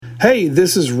Hey,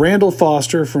 this is Randall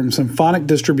Foster from Symphonic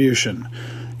Distribution.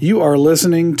 You are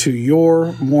listening to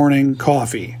Your Morning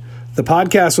Coffee, the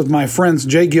podcast with my friends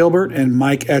Jay Gilbert and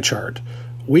Mike Etchart.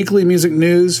 Weekly music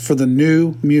news for the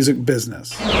new music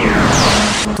business.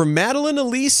 From Madeline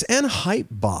Elise and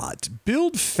Hypebot,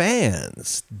 build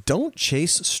fans, don't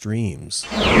chase streams.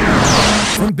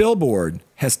 From Billboard,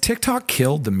 has TikTok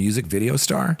killed the music video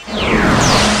star?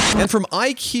 And from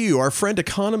IQ, our friend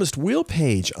economist Will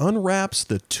Page unwraps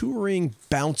the touring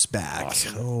bounce back.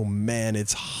 Awesome. Oh man,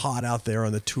 it's hot out there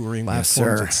on the touring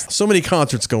platforms. Sir. So many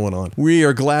concerts going on. We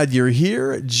are glad you're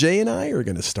here. Jay and I are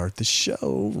going to start the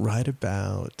show right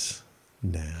about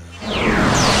now.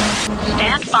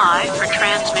 Stand by for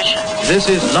transmission. This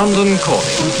is London calling.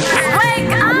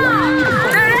 Wake up! The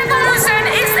revolution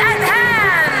is at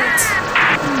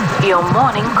hand! Your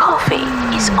morning coffee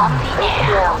is on the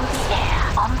air. On the air.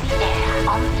 On the air.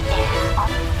 On the air.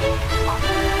 On the air. On the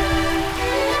air.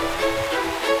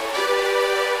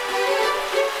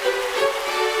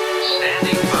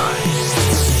 Standing by.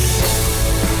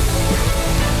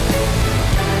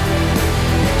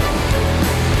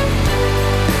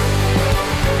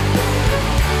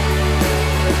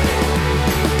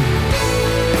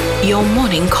 Your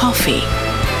morning coffee,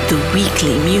 the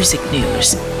weekly music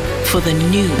news for the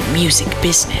new music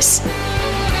business.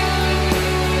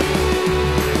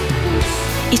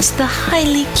 It's the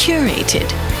highly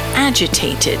curated,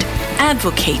 agitated,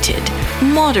 advocated,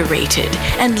 moderated,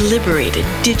 and liberated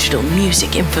digital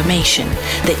music information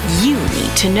that you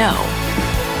need to know.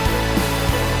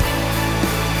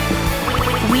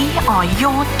 We are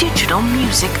your digital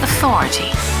music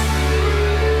authority.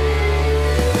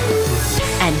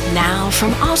 And now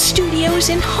from our studios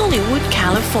in Hollywood,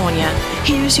 California,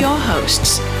 here's your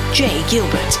hosts, Jay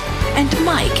Gilbert and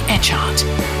Mike Etchart.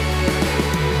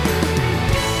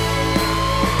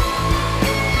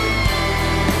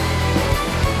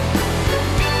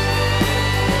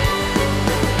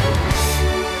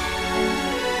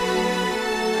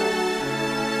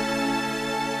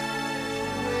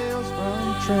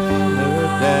 From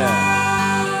Trinidad,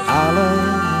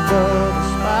 island of the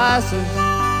spices.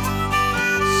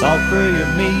 Salt for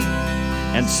your meat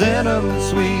and cinnamon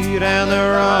sweet, and the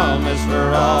rum is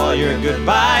for all your good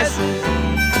vices.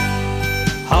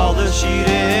 Haul the sheet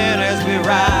in as we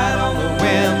ride on the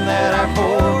wind that our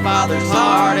forefathers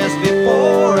harnessed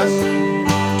before us.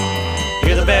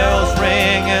 Hear the bells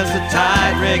ring as the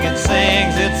tide rigging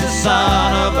sings. It's the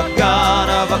son of a gun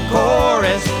of a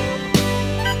chorus.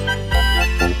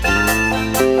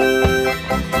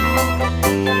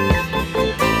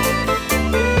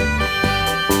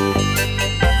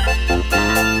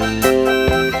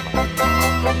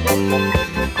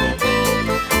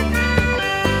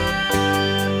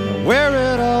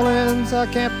 Where it all ends, I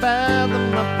can't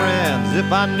fathom, my friends.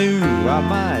 If I knew, I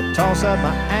might toss out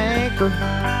my anchor.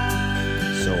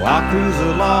 So I cruise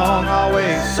along,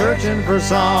 always searching for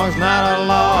songs. Not a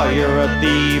lawyer, a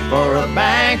thief, or a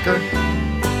banker,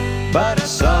 but a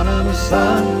son of a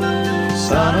son,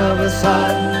 son of a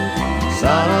son,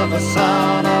 son of a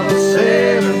son of a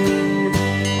sailor,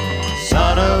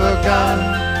 son of a gun,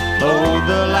 load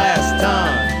the last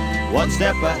ton, one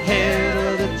step ahead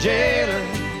of the jailer.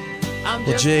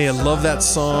 Well, Jay, I love that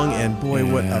song, and boy,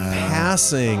 what a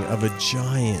passing of a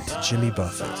giant, Jimmy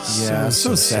Buffett. Yeah,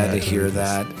 so sad to hear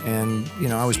that. And, you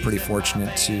know, I was pretty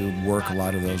fortunate to work a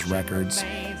lot of those records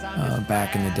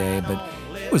back in the day, but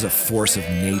it was a force of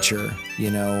nature,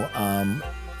 you know,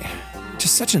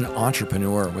 just such an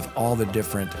entrepreneur with all the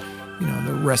different, you know,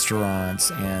 the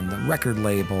restaurants and the record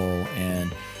label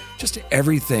and just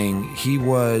everything. He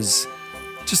was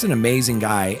just an amazing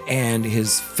guy, and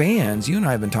his fans, you and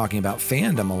I have been talking about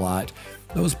fandom a lot.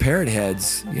 Those Parrot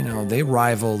Heads, you know, they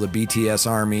rival the BTS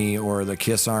Army or the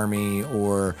Kiss Army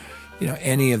or, you know,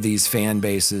 any of these fan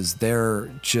bases. They're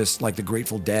just like the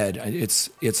Grateful Dead. It's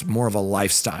more of a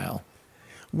lifestyle.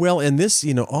 Well, and this,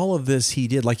 you know, all of this he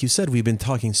did, like you said, we've been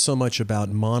talking so much about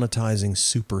monetizing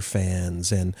super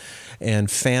fans and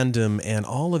fandom and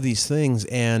all of these things.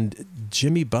 And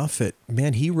Jimmy Buffett,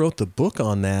 man, he wrote the book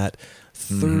on that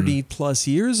 30 plus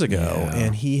years ago. Yeah.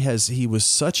 And he was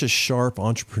such a sharp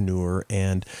entrepreneur,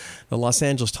 and the Los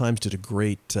Angeles Times did a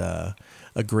great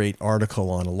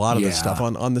article on a lot of the stuff,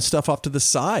 on the stuff off to the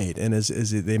side. And as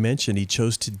they mentioned, he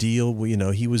chose to deal, you know,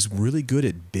 he was really good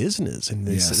at business. And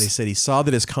they said he saw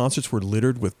that his concerts were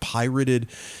littered with pirated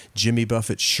Jimmy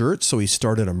Buffett shirts, so he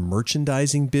started a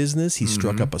merchandising business. He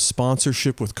struck up a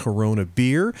sponsorship with Corona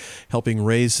Beer, helping to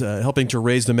raise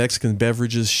the Mexican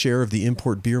beverages share of the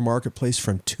import beer marketplace place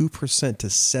from 2% to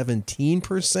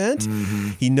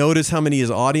 17%. He noticed how many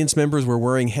his audience members were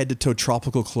wearing head-to-toe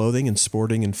tropical clothing and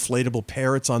sporting inflatable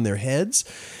parrots on their heads.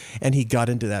 And he got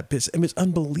into that business. I mean, it's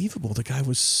unbelievable. The guy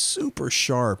was super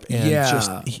sharp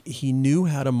and he knew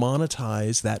how to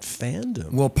monetize that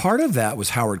fandom. Well, part of that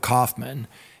was Howard Kaufman.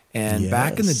 And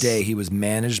back in the day, he was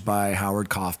managed by Howard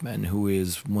Kaufman, who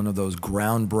is one of those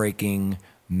groundbreaking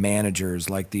managers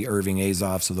like the Irving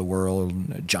Azoffs of the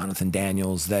world, Jonathan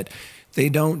Daniels, that they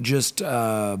don't just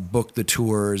book the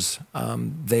tours,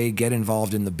 they get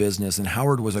involved in the business. And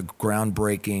Howard was a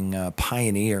groundbreaking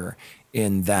pioneer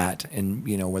in that. And,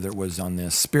 you know, whether it was on the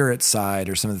spirit side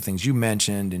or some of the things you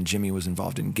mentioned, and Jimmy was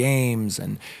involved in games,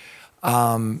 and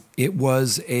it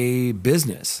was a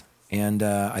business. And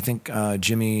I think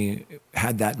Jimmy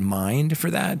had that mind for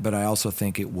that, but I also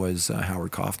think it was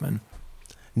Howard Kaufman.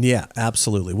 Yeah,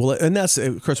 absolutely. Well, and that's,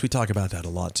 of course, we talk about that a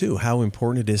lot too, how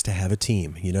important it is to have a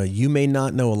team. You know, you may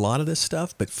not know a lot of this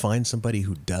stuff, but find somebody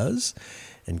who does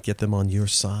and get them on your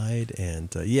side.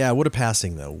 And what a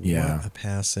passing though. Yeah. What a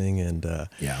passing. And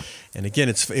and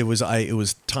again,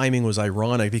 timing was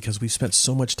ironic because we spent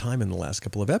so much time in the last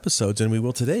couple of episodes, and we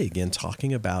will today again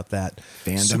talking about that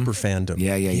super fandom.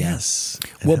 Yes.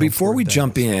 Well, before we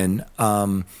jump in,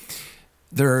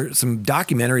 there are some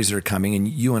documentaries that are coming, and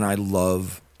you and I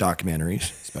love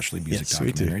documentaries, especially music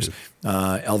documentaries.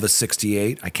 Elvis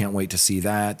 68, I can't wait to see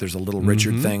that. There's a Little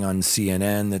Richard thing on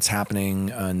CNN that's happening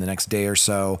in the next day or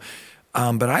so.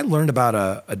 But I learned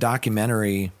about a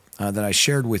documentary that I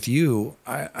shared with you.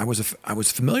 I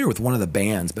was familiar with one of the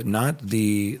bands, but not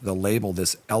the label,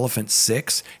 this Elephant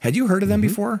Six. Had you heard of them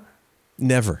before?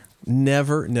 Never.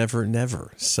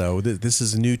 So this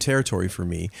is new territory for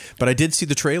me. But I did see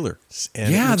the trailer.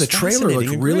 And the trailer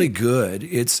looked really good.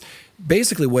 It's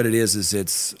basically what it is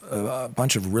it's a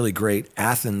bunch of really great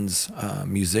Athens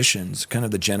musicians, kind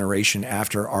of the generation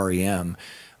after REM.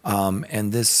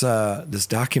 And this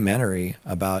documentary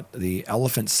about the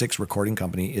Elephant Six recording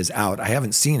company is out. I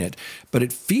haven't seen it, but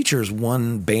it features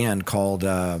one band called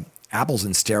Apples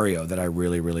in Stereo that I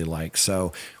really, really like.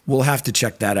 So we'll have to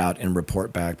check that out and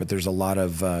report back. But there's a lot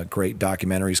of great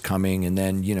documentaries coming. And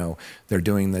then, you know, they're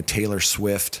doing the Taylor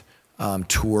Swift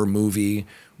tour movie,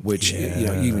 which, you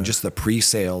know, even just the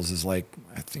pre-sales is like,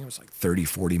 I think it was like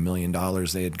 $30-40 million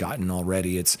they had gotten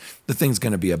already. The thing's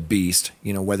going to be a beast,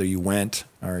 you know, whether you went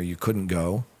or you couldn't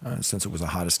go, since it was the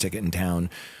hottest ticket in town.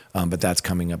 But that's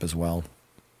coming up as well.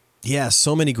 Yeah,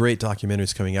 so many great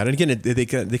documentaries coming out. And again, they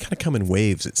kind of come in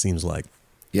waves, it seems like.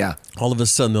 Yeah. All of a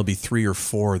sudden, there'll be 3 or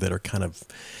 4 that are kind of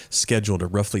scheduled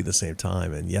at roughly the same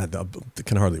time. And they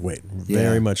can hardly wait.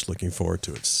 Very much looking forward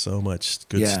to it. So much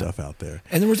good stuff out there.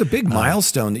 And there was a big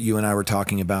milestone that you and I were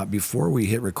talking about before we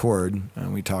hit record.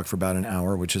 We talked for about an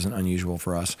hour, which isn't unusual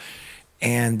for us.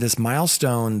 And this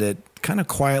milestone that kind of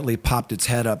quietly popped its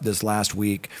head up this last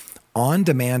week,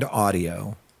 on-demand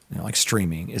audio, you know, like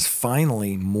streaming, is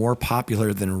finally more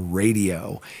popular than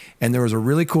radio. And there was a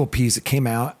really cool piece that came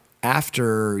out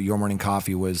after Your Morning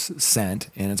Coffee was sent,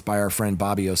 and it's by our friend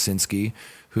Bobby Owsinski,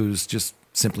 who's just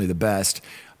simply the best.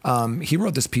 He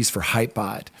wrote this piece for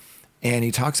Hypebot, and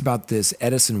he talks about this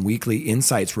Edison Weekly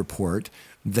Insights report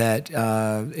that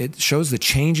it shows the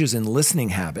changes in listening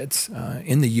habits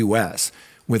in the U.S.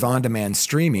 with on-demand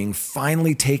streaming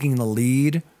finally taking the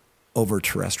lead over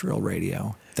terrestrial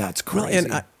radio. That's crazy.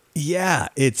 Well, and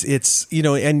it's you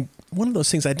know, and one of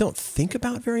those things I don't think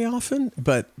about very often,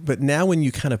 but now when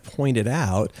you kind of point it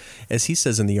out, as he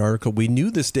says in the article, we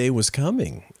knew this day was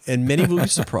coming, and many will be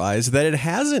surprised that it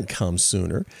hasn't come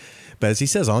sooner. But as he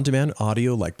says, on-demand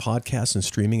audio like podcasts and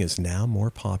streaming is now more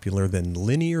popular than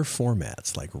linear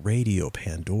formats like radio,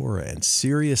 Pandora, and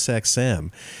Sirius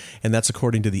XM. And that's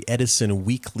according to the Edison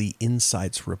Weekly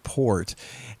Insights report.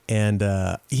 And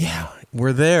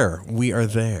we're there. We are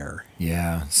there.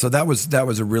 Yeah. So that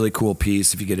was a really cool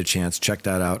piece. If you get a chance, check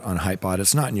that out on Hypebot.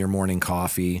 It's not in your morning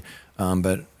coffee,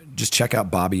 but just check out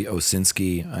Bobby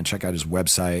Owsinski and check out his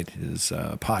website, his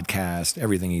podcast.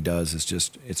 Everything he does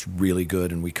is it's really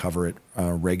good, and we cover it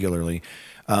regularly.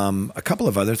 A couple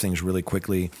of other things really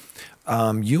quickly.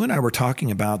 You and I were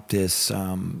talking about this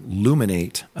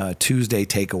Luminate Tuesday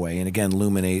takeaway. And again,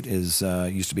 Luminate is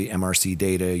used to be MRC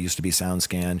Data, used to be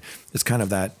SoundScan. It's kind of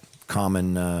that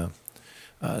common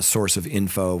source of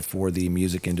info for the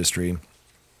music industry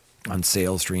on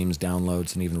sales streams,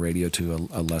 downloads, and even radio to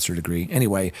a lesser degree.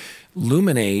 Anyway,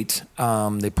 Luminate,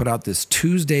 they put out this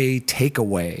Tuesday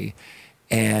takeaway,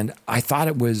 and I thought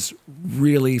it was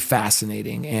really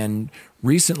fascinating and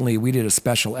recently we did a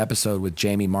special episode with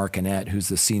Jamie Markinette, who's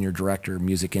the Senior Director of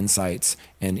Music Insights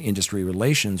and Industry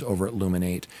Relations over at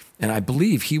Luminate. And I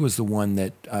believe he was the one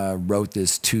that wrote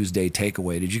this Tuesday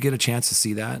takeaway. Did you get a chance to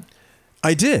see that?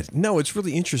 I did. No, it's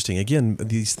really interesting. Again,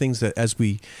 these things that as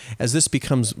this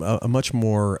becomes a much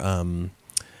more,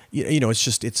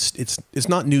 it's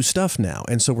not new stuff now,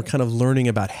 and so we're kind of learning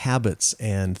about habits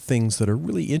and things that are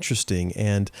really interesting.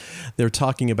 And they're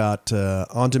talking about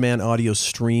on-demand audio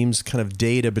streams, kind of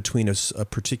data between a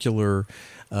particular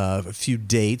few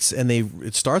dates, and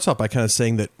it starts off by kind of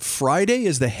saying that Friday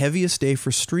is the heaviest day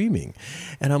for streaming,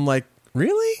 and I'm like,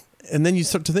 really? And then you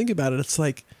start to think about it. It's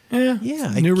like,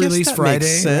 yeah, new release Friday,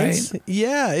 makes sense. Right?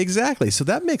 Yeah, exactly. So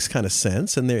that makes kind of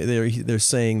sense. And they're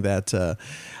saying that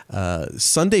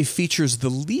Sunday features the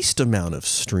least amount of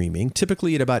streaming,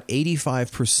 typically at about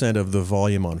 85% of the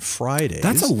volume on Fridays.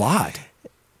 That's a lot.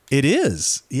 It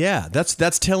is. Yeah,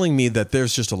 that's telling me that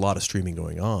there's just a lot of streaming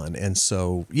going on. And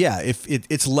so, yeah, if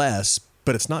it's less,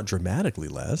 but it's not dramatically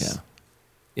less.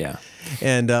 Yeah.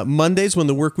 And Mondays, when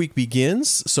the work week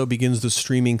begins, so begins the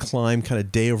streaming climb kind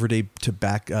of day over day to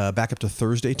back up to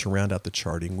Thursday to round out the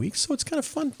charting week. So it's kind of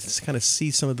fun to kind of see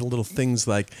some of the little things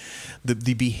like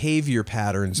the behavior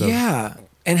patterns of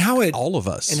and how all of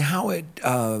us. And how it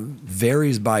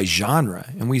varies by genre.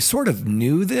 And we sort of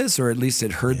knew this, or at least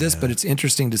had heard this, but it's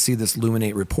interesting to see this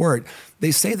Luminate report.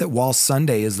 They say that while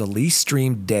Sunday is the least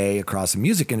streamed day across the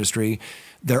music industry,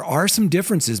 there are some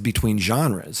differences between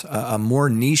genres. A more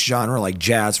niche genre like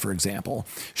jazz, for example,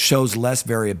 shows less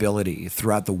variability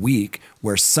throughout the week,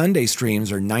 where Sunday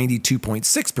streams are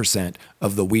 92.6%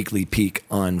 of the weekly peak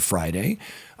on Friday.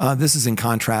 This is in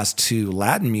contrast to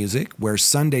Latin music, where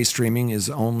Sunday streaming is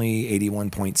only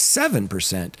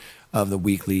 81.7% of the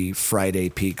weekly Friday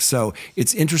peak. So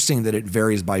it's interesting that it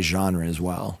varies by genre as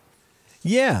well.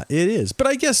 Yeah, it is. But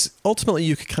I guess ultimately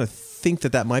you could kind of think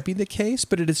that might be the case,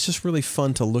 but it's just really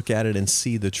fun to look at it and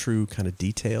see the true kind of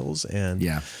details. And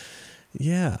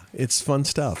yeah, it's fun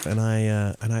stuff. And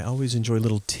I always enjoy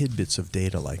little tidbits of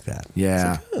data like that.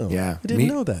 Yeah, I didn't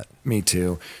know that. Me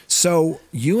too. So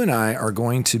you and I are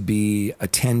going to be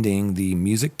attending the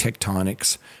Music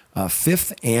Tectonics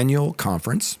 5th annual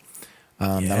conference.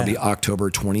 That'll be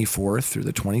October 24th through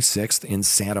the 26th in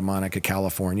Santa Monica,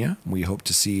 California. We hope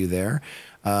to see you there.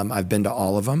 I've been to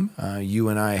all of them. You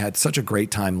and I had such a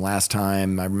great time last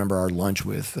time. I remember our lunch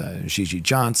with Gigi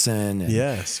Johnson. And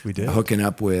yes, we did. Hooking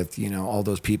up with, all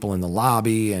those people in the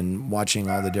lobby and watching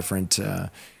all the different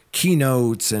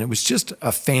keynotes. And it was just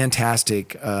a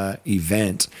fantastic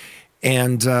event.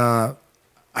 And I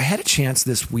had a chance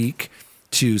this week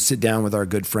to sit down with our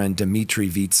good friend Dmitri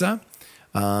Vitsa.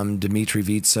 Dmitri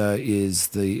Vitsa is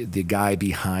the guy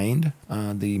behind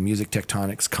the Music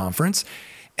Tectonics conference.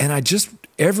 And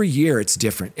every year it's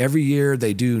different. Every year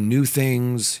they do new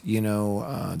things,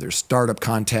 there's startup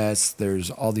contests,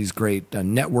 there's all these great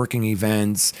networking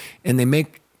events, and they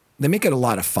make it a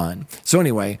lot of fun. So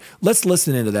anyway, let's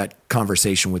listen into that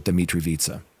conversation with Dmitri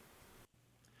Vitsa.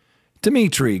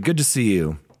 Dmitri, good to see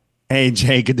you. Hey,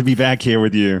 Jay, good to be back here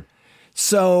with you.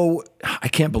 So I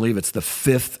can't believe it's the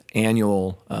 5th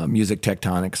annual Music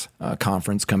Tectonics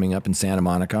conference coming up in Santa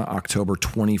Monica, October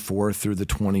 24th through the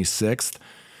 26th.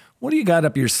 What do you got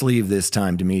up your sleeve this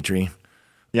time, Dmitri?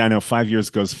 Yeah, I know 5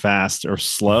 years goes fast or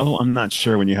slow. I'm not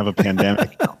sure when you have a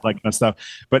pandemic, like that stuff.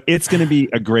 But it's going to be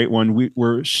a great one.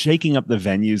 We're shaking up the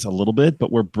venues a little bit,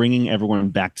 but we're bringing everyone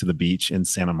back to the beach in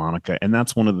Santa Monica. And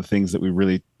that's one of the things that we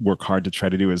really work hard to try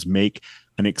to do is make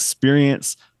an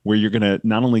experience where you're going to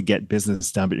not only get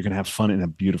business done, but you're going to have fun in a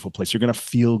beautiful place. You're going to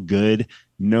feel good.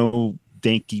 No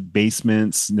danky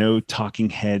basements, no talking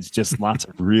heads, just lots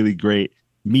of really great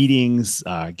meetings,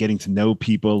 getting to know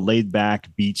people, laid back,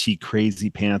 beachy, crazy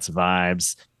pants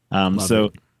vibes.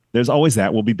 So there's always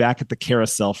that. We'll be back at the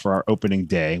Carousel for our opening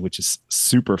day, which is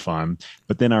super fun.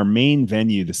 But then our main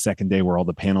venue, the second day where all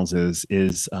the panels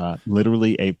is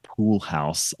literally a pool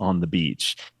house on the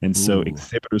beach. And so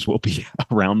exhibitors will be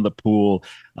around the pool.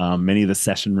 Many of the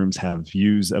session rooms have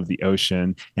views of the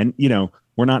ocean. And,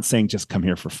 we're not saying just come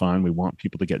here for fun. We want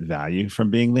people to get value from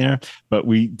being there. But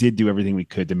we did do everything we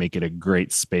could to make it a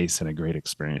great space and a great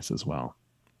experience as well.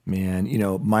 Man,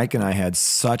 Mike and I had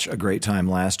such a great time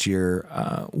last year.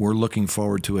 We're looking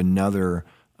forward to another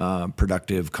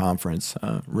productive conference.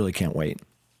 Really can't wait.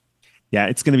 Yeah,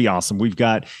 it's going to be awesome. We've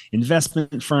got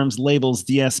investment firms, labels,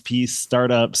 DSPs,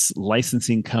 startups,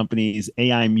 licensing companies,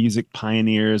 AI music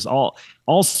pioneers, all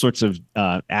sorts of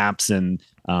apps and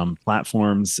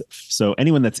platforms. So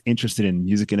anyone that's interested in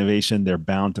music innovation, they're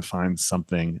bound to find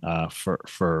something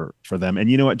for them. And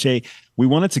you know what, Jay, we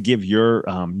wanted to give your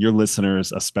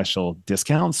listeners a special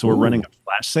discount. So we're running a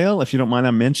flash sale. If you don't mind,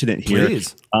 I'll mention it here.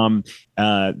 Please.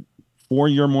 For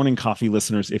your morning coffee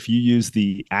listeners, if you use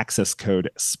the access code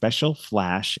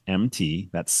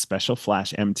SpecialFlashMT, that's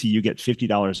SpecialFlashMT, you get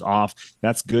 $50 off.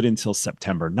 That's good until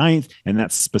September 9th. And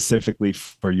that's specifically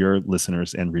for your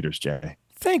listeners and readers, Jay.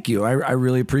 Thank you. I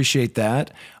really appreciate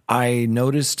that. I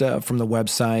noticed from the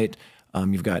website,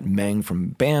 you've got Meng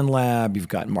from BandLab, you've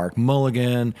got Mark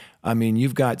Mulligan. I mean,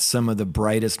 you've got some of the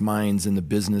brightest minds in the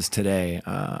business today.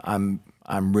 I'm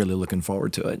really looking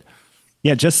forward to it.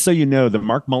 Yeah, just so you know, the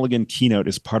Mark Mulligan keynote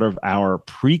is part of our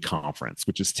pre-conference,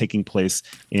 which is taking place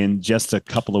in just a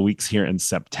couple of weeks here in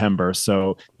September.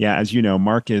 So yeah, as you know,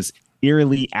 Mark is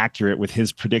eerily accurate with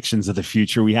his predictions of the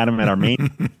future. We had him at our main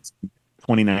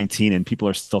 2019, and people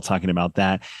are still talking about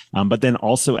that. But then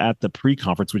also at the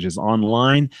pre-conference, which is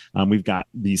online, we've got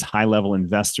these high-level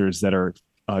investors that are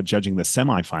judging the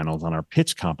semifinals on our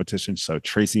pitch competition. So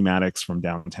Tracy Maddox from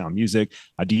Downtown Music,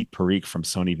 Adit Parikh from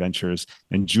Sony Ventures,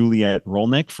 and Juliet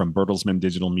Rolnick from Bertelsmann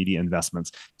Digital Media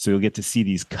Investments. So you'll get to see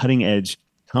these cutting edge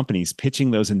companies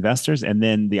pitching those investors, and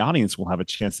then the audience will have a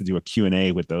chance to do a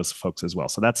Q&A with those folks as well.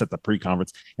 So that's at the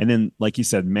pre-conference. And then, like you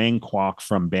said, Meng Kwok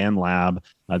from BandLab,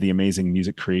 the amazing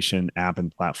music creation app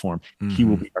and platform, he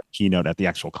will be our keynote at the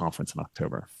actual conference in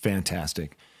October.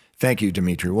 Fantastic. Thank you,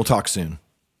 Dimitri. We'll talk soon.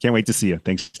 Can't wait to see you.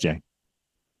 Thanks, Jay.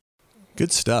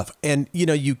 Good stuff. And, you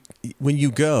know, when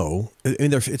you go, I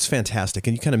mean, it's fantastic.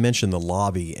 And you kind of mentioned the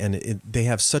lobby, and they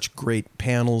have such great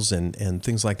panels and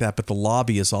things like that. But the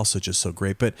lobby is also just so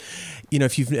great. But, you know,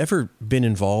 if you've ever been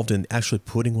involved in actually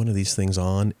putting one of these things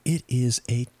on, it is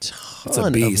a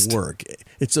ton of work.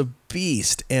 It's a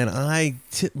beast. And I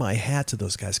tip my hat to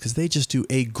those guys because they just do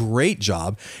a great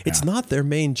job. It's not their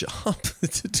main job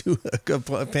to do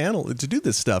a panel, to do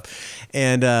this stuff.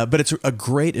 And but it's a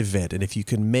great event. And if you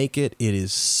can make it, it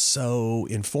is so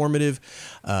informative.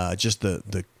 Just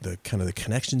the kind of the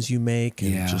connections you make,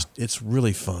 and just it's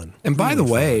really fun. And by the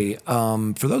way,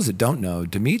 for those that don't know,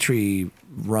 Dimitri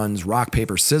runs Rock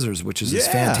Paper Scissors, which is this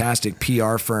fantastic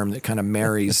PR firm that kind of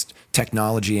marries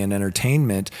technology and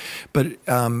entertainment. But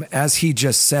as he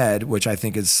just said, which I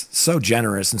think is so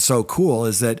generous and so cool,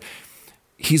 is that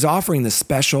he's offering the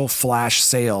special flash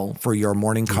sale for your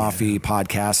Morning Coffee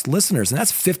podcast listeners, and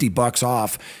that's $50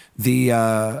 off.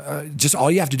 The just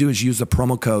all you have to do is use the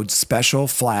promo code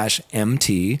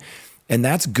SpecialFlashMT, and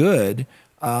that's good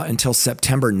until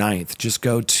September 9th. Just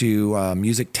go to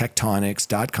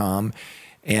musictectonics.com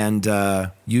and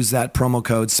use that promo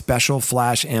code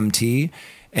SpecialFlashMT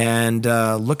and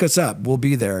look us up. We'll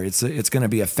be there. It's going to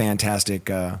be a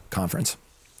fantastic conference.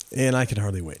 And I can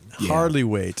hardly wait. Hardly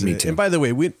wait. Me too. And by the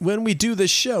way, when we do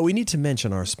this show, we need to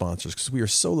mention our sponsors because we are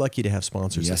so lucky to have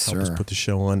sponsors that help us put the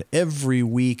show on every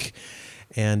week.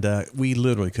 And we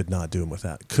literally could not do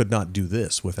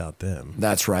this without them.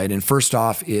 That's right. And first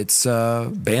off, it's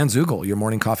Bandzoogle. Your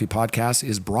Morning Coffee podcast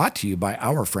is brought to you by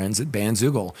our friends at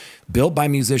Bandzoogle. Built by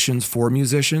musicians for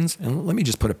musicians. And let me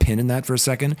just put a pin in that for a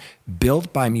second.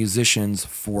 Built by musicians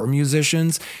for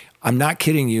musicians. I'm not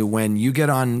kidding you. When you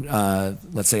get on,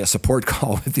 let's say, a support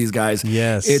call with these guys,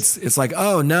 it's like,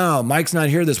 oh no, Mike's not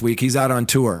here this week. He's out on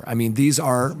tour. I mean, these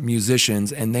are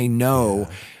musicians, and they know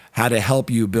how to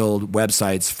help you build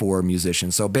websites for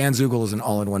musicians. So Bandzoogle is an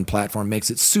all-in-one platform,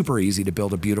 makes it super easy to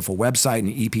build a beautiful website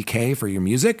and EPK for your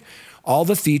music. All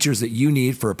the features that you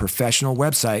need for a professional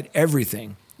website,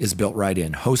 everything is built right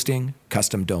in. Hosting,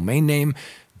 custom domain name,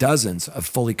 dozens of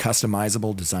fully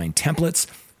customizable design templates,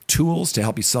 tools to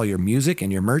help you sell your music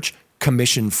and your merch,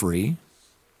 commission-free,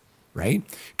 right?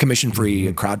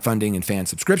 Commission-free crowdfunding and fan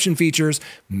subscription features,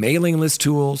 mailing list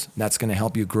tools. That's going to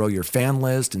help you grow your fan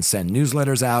list and send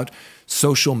newsletters out,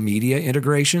 social media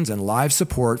integrations, and live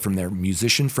support from their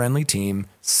musician-friendly team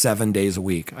 7 days a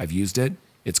week. I've used it.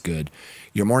 It's good.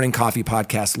 Your Morning Coffee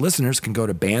podcast listeners can go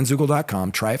to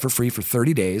bandzoogle.com, try it for free for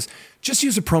 30 days. Just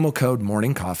use a promo code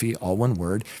Morning Coffee, all one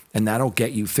word, and that'll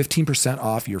get you 15%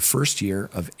 off your first year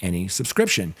of any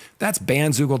subscription. That's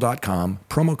bandzoogle.com,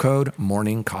 promo code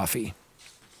Morning Coffee.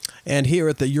 And here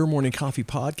at the Your Morning Coffee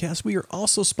podcast, we are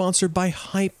also sponsored by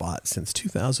Hypebot. Since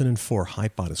 2004,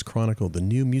 Hypebot has chronicled the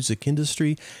new music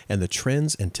industry and the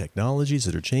trends and technologies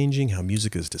that are changing how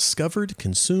music is discovered,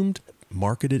 consumed,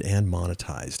 marketed, and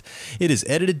monetized. It is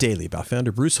edited daily by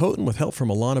founder Bruce Houghton with help from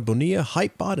Alana Bonilla.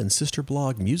 Hypebot and sister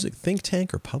blog Music Think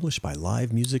Tank are published by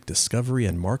live music discovery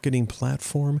and marketing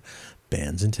platform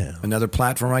Bands in Town. Another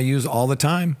platform I use all the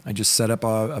time. I just set up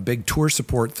a big tour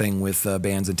support thing with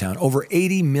Bands in Town. Over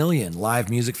 80 million live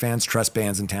music fans trust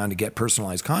Bands in Town to get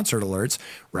personalized concert alerts,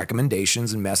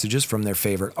 recommendations, and messages from their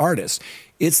favorite artists.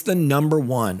 It's the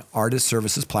 #1 artist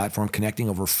services platform connecting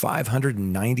over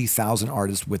 590,000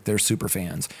 artists with their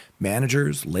superfans.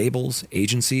 Managers, labels,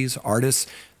 agencies, artists,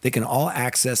 they can all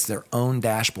access their own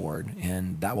dashboard,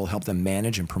 and that will help them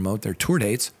manage and promote their tour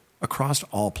dates across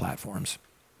all platforms.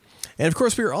 And of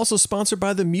course, we are also sponsored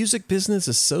by the Music Business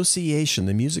Association.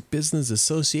 The Music Business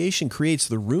Association creates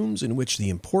the rooms in which the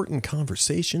important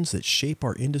conversations that shape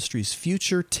our industry's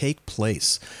future take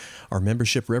place. Our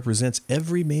membership represents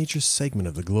every major segment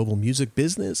of the global music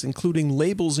business, including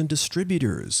labels and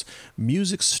distributors,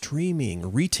 music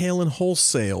streaming, retail and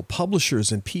wholesale,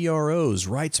 publishers and PROs,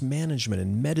 rights management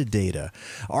and metadata,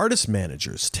 artist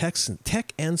managers,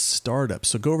 tech and startups.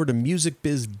 So go over to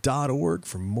musicbiz.org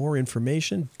for more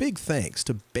information. Big thanks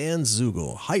to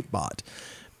Bandzoogle, Hypebot,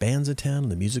 Bands in Town,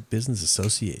 and the Music Business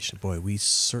Association. Boy, we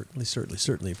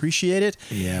certainly appreciate it.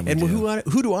 Yeah, we and do.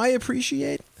 Who do I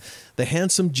appreciate? The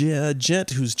handsome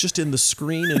gent who's just in the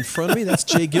screen in front of me. That's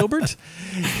Jay Gilbert.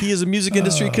 He is a music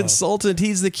industry consultant.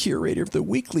 He's the curator of the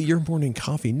weekly Your Morning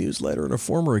Coffee newsletter and a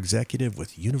former executive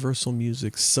with Universal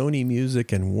Music, Sony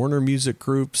Music, and Warner Music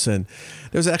Groups. And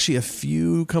there's actually a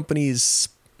few companies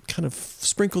kind of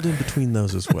sprinkled in between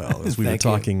those as well, as we were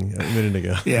talking a minute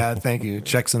ago. Yeah, thank you.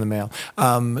 Checks in the mail.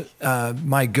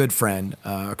 My good friend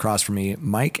across from me,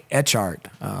 Mike Etchart,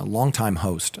 longtime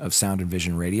host of Sound and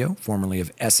Vision Radio, formerly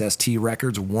of SST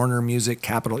Records, Warner Music,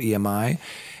 Capital EMI,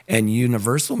 and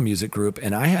Universal Music Group.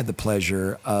 And I had the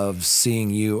pleasure of seeing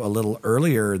you a little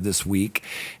earlier this week.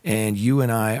 And you and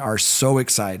I are so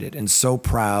excited and so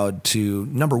proud to,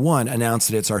 #1, announce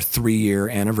that it's our 3-year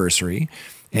anniversary.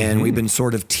 And we've been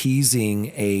sort of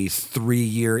teasing a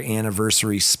 3-year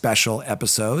anniversary special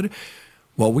episode.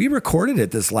 Well, we recorded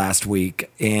it this last week,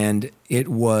 and it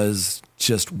was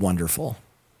just wonderful.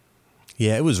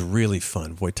 Yeah, it was really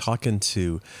fun. Boy, talking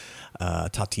to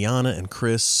Tatiana and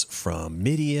Chris from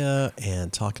Media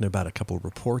and talking about a couple of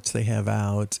reports they have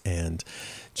out and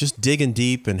just digging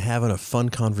deep and having a fun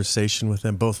conversation with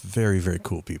them. Both very, very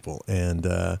cool people. And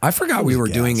I forgot we were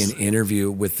doing an interview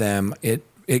with them.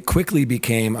 It quickly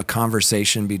became a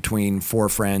conversation between 4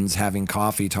 friends having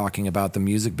coffee, talking about the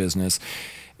music business.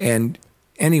 And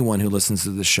anyone who listens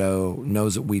to the show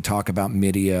knows that we talk about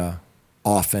Media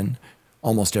often,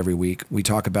 almost every week. We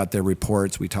talk about their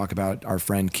reports. We talk about our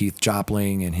friend Keith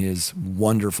Jopling and his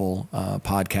wonderful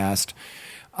podcast.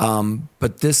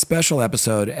 But this special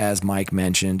episode, as Mike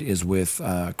mentioned, is with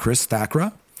Chris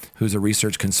Thakra, who's a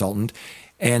research consultant.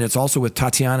 And it's also with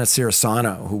Tatiana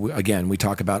Cirisano, who, again, we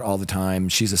talk about all the time.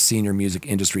 She's a senior music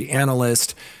industry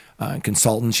analyst,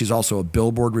 consultant. She's also a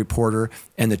Billboard reporter.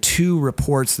 And the 2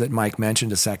 reports that Mike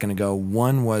mentioned a second ago,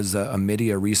 one was a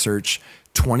Media Research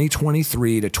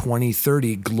 2023 to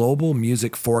 2030 global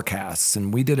music forecasts.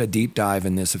 And we did a deep dive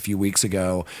in this a few weeks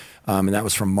ago. And that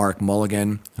was from Mark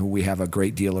Mulligan, who we have a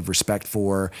great deal of respect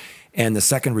for. And the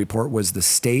second report was the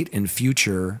state and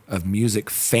future of music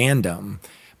fandom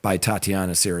by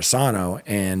Tatiana Cirisano.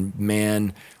 And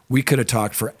man, we could have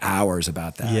talked for hours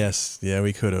about that. Yes. Yeah,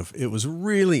 we could have. It was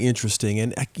really interesting.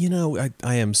 And,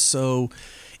 I am so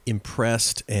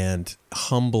impressed and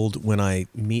humbled when I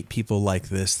meet people like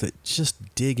this that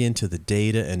just dig into the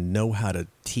data and know how to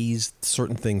tease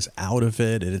certain things out of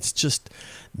it. And it's just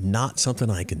not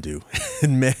something I can do.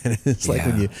 And man, it's like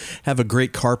when you have a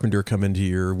great carpenter come into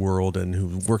your world and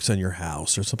who works on your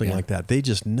house or something like that. They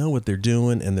just know what they're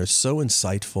doing and they're so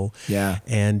insightful. Yeah.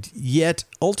 And yet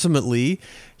ultimately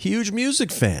huge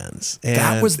music fans. And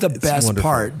that was the best wonderful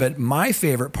part. But my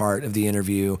favorite part of the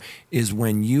interview is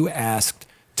when you asked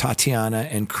Tatiana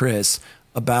and Chris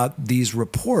about these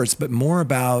reports, but more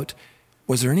about,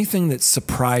 was there anything that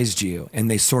surprised you?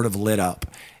 And they sort of lit up.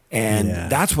 And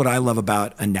that's what I love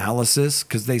about analysis,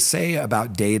 because they say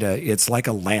about data, it's like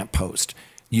a lamppost.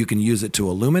 You can use it to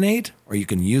illuminate or you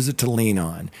can use it to lean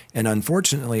on. And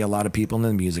unfortunately, a lot of people in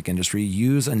the music industry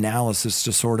use analysis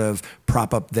to sort of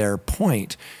prop up their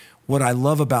point. What I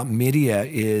love about Media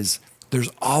is there's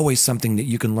always something that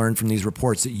you can learn from these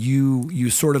reports, that you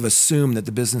sort of assume that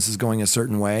the business is going a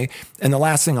certain way. And the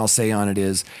last thing I'll say on it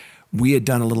is, we had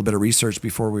done a little bit of research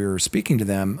before we were speaking to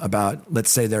them about, let's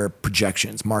say, their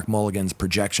projections, Mark Mulligan's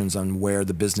projections on where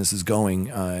the business is going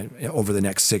over the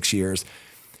next 6 years.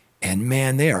 And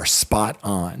man, they are spot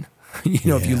on.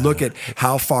 If you look at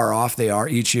how far off they are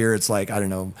each year, it's like, I don't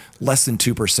know, less than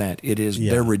 2%.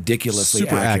 They're ridiculously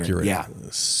accurate. Yeah.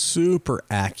 Super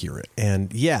accurate. And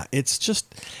it's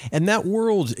just, and that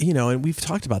world, and we've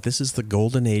talked about this is the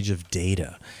golden age of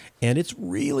data. And it's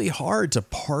really hard to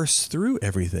parse through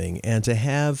everything and to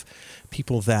have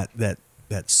people that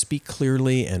speak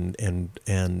clearly and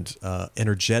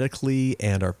energetically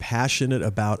and are passionate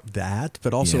about that,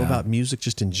 but also about music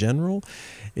just in general.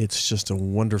 It's just a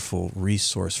wonderful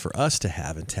resource for us to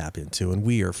have and tap into, and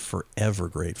we are forever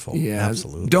grateful. Yeah,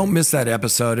 absolutely. Don't miss that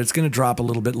episode. It's going to drop a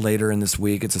little bit later in this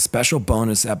week. It's a special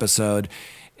bonus episode.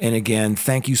 And again,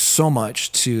 thank you so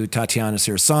much to Tatiana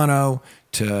Cirisano,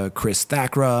 to Chris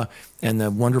Thakra, and the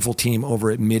wonderful team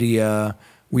over at Media.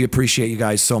 We appreciate you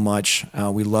guys so much.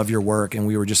 We love your work, and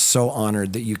we were just so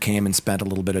honored that you came and spent a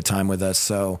little bit of time with us.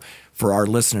 So for our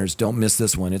listeners, don't miss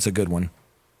this one. It's a good one.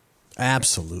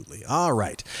 Absolutely. All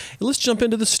right. Let's jump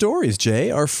into the stories, Jay.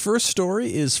 Our first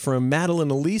story is from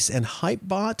Madeline Elise and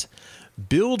Hypebot.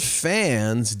 Build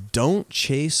fans, don't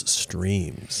chase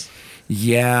streams.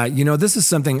 Yeah, this is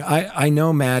something I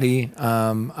know Maddie.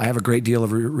 I have a great deal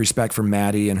of respect for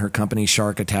Maddie and her company,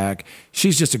 Shark Attack.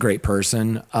 She's just a great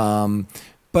person.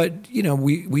 But,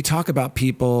 we talk about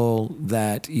people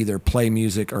that either play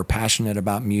music or are passionate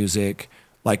about music,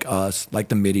 like us, like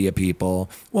the Media people.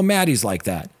 Well, Maddie's like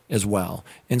that as well.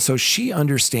 And so she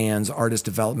understands artist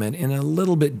development in a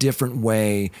little bit different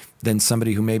way than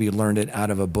somebody who maybe learned it out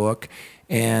of a book.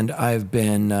 And I've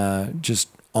been just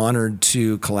honored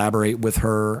to collaborate with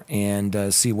her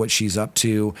and see what she's up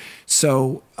to.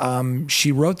 So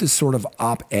she wrote this sort of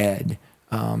op-ed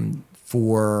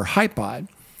for Hypebot.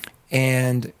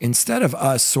 And instead of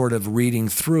us sort of reading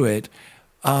through it,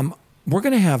 we're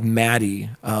going to have Maddie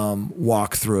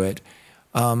walk through it.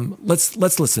 Let's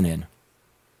listen in.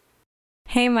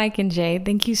 Hey, Mike and Jay.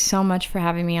 Thank you so much for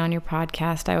having me on your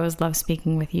podcast. I always love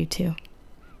speaking with you too.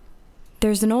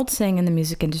 There's an old saying in the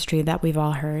music industry that we've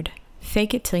all heard: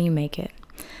 fake it till you make it.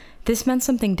 This meant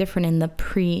something different in the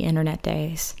pre-internet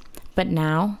days. But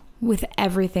now, with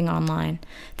everything online,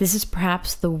 this is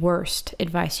perhaps the worst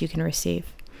advice you can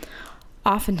receive.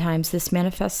 Oftentimes, this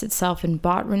manifests itself in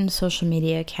bot-ridden social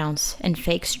media accounts and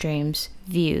fake streams,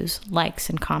 views, likes,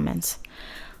 and comments.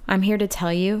 I'm here to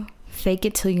tell you, fake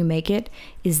it till you make it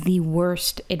is the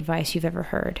worst advice you've ever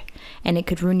heard, and it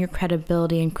could ruin your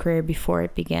credibility and career before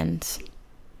it begins.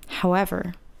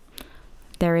 However,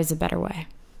 there is a better way.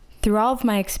 Through all of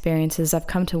my experiences, I've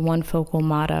come to one focal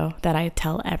motto that I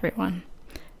tell everyone: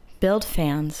 build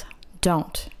fans,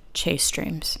 don't chase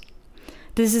streams.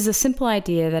 This is a simple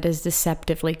idea that is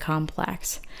deceptively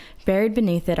complex. Buried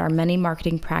beneath it are many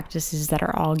marketing practices that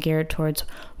are all geared towards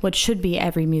what should be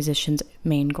every musician's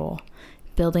main goal: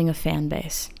 building a fan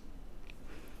base.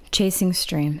 Chasing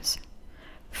streams.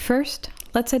 First,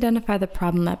 let's identify the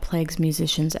problem that plagues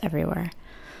musicians everywhere.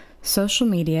 Social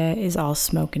media is all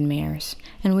smoke and mirrors,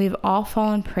 and we've all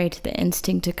fallen prey to the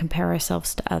instinct to compare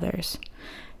ourselves to others.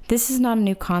 This is not a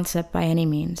new concept by any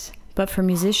means, but for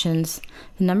musicians,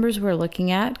 the numbers we're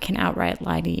looking at can outright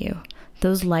lie to you.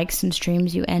 Those likes and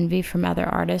streams you envy from other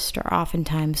artists are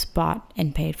oftentimes bought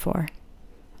and paid for.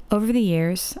 Over the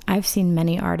years, I've seen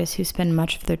many artists who spend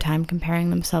much of their time comparing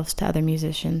themselves to other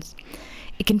musicians.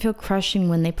 It can feel crushing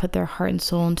when they put their heart and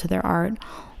soul into their art,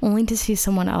 only to see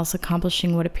someone else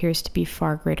accomplishing what appears to be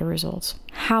far greater results.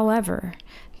 However,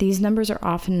 these numbers are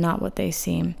often not what they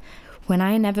seem. When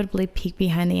I inevitably peek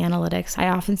behind the analytics, I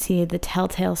often see the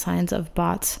telltale signs of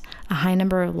bots, a high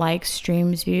number of likes,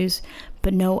 streams, views,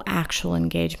 but no actual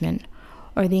engagement.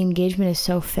 Or the engagement is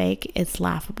so fake, it's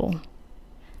laughable.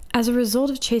 As a result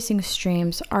of chasing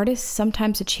streams, artists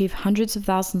sometimes achieve hundreds of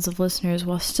thousands of listeners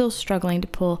while still struggling to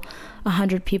pull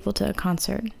 100 people to a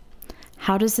concert.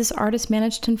 How does this artist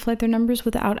manage to inflate their numbers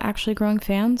without actually growing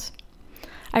fans?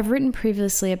 I've written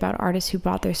previously about artists who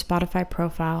bought their Spotify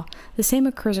profile. The same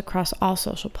occurs across all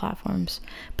social platforms,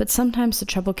 but sometimes the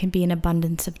trouble can be an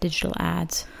abundance of digital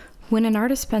ads. When an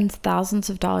artist spends thousands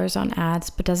of dollars on ads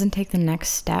but doesn't take the next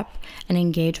step and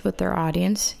engage with their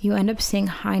audience, you end up seeing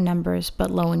high numbers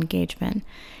but low engagement.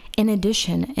 In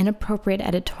addition, inappropriate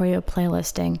editorial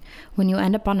playlisting, when you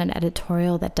end up on an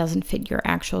editorial that doesn't fit your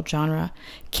actual genre,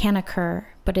 can occur,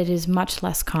 but it is much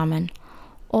less common.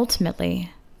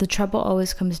 Ultimately, the trouble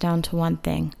always comes down to one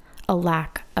thing: a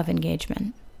lack of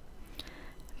engagement.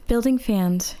 Building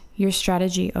fans, your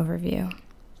strategy overview.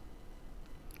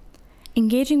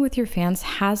 Engaging with your fans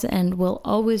has and will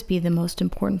always be the most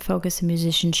important focus a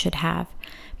musician should have.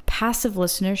 Passive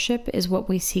listenership is what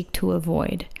we seek to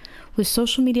avoid. With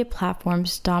social media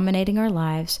platforms dominating our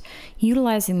lives,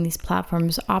 utilizing these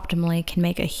platforms optimally can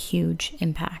make a huge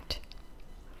impact.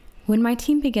 When my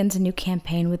team begins a new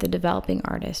campaign with a developing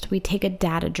artist, we take a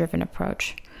data-driven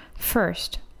approach.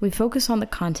 First, we focus on the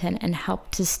content and help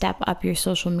to step up your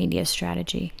social media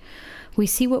strategy. We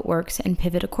see what works and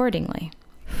pivot accordingly.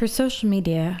 For social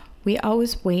media, we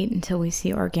always wait until we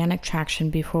see organic traction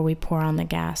before we pour on the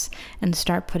gas and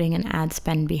start putting an ad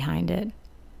spend behind it.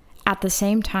 At the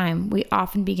same time, we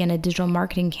often begin a digital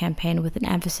marketing campaign with an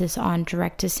emphasis on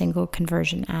direct-to-single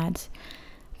conversion ads.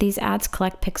 These ads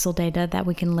collect pixel data that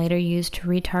we can later use to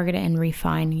retarget and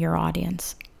refine your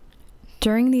audience.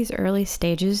 During these early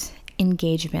stages,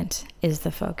 engagement is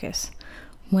the focus.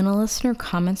 When a listener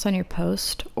comments on your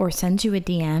post or sends you a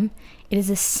DM, it is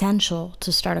essential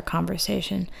to start a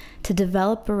conversation, to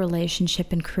develop a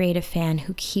relationship and create a fan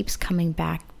who keeps coming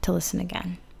back to listen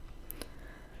again.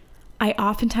 I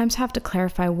oftentimes have to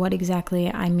clarify what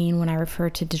exactly I mean when I refer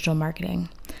to digital marketing.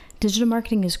 Digital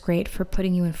marketing is great for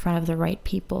putting you in front of the right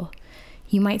people.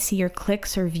 You might see your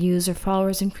clicks or views or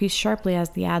followers increase sharply as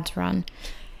the ads run.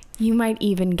 You might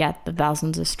even get the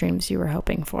thousands of streams you were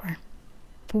hoping for.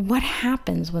 But what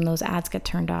happens when those ads get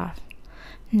turned off?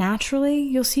 Naturally,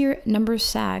 you'll see your numbers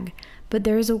sag, but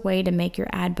there is a way to make your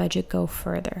ad budget go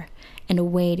further and a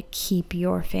way to keep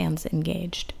your fans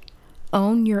engaged.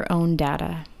 Own your own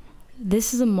data.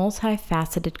 This is a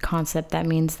multifaceted concept that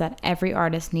means that every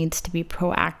artist needs to be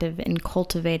proactive in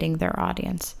cultivating their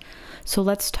audience. So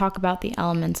let's talk about the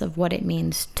elements of what it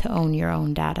means to own your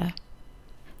own data.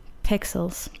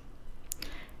 Pixels.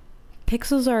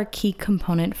 Pixels are a key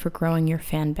component for growing your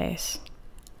fan base.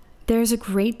 There's a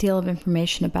great deal of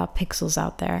information about pixels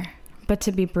out there, but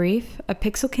to be brief, a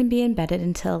pixel can be embedded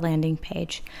into a landing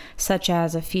page, such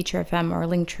as a Feature FM or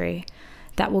Linktree,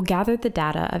 that will gather the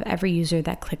data of every user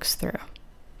that clicks through.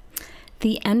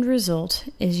 The end result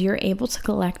is you're able to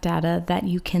collect data that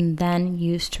you can then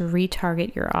use to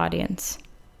retarget your audience.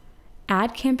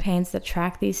 Ad campaigns that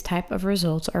track these type of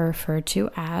results are referred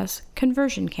to as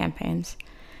conversion campaigns,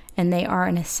 and they are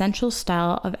an essential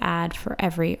style of ad for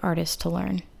every artist to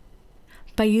learn.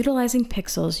 By utilizing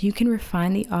pixels, you can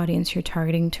refine the audience you're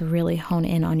targeting to really hone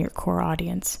in on your core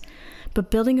audience. But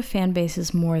building a fan base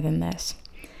is more than this.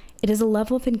 It is a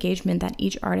level of engagement that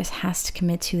each artist has to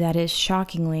commit to that is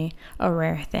shockingly a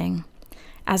rare thing.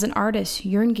 As an artist,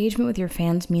 your engagement with your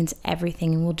fans means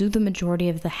everything and will do the majority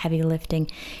of the heavy lifting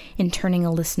in turning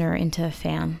a listener into a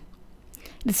fan.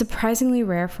 It is surprisingly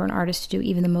rare for an artist to do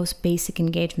even the most basic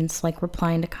engagements like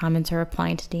replying to comments or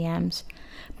replying to DMs.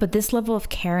 But this level of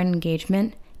care and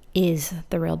engagement is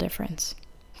the real difference.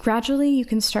 Gradually, you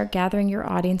can start gathering your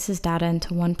audience's data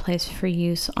into one place for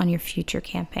use on your future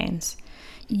campaigns.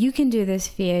 You can do this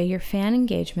via your fan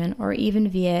engagement or even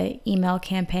via email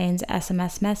campaigns,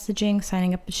 SMS messaging,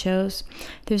 signing up to shows.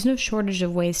 There's no shortage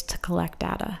of ways to collect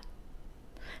data.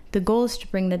 The goal is to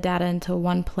bring the data into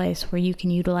one place where you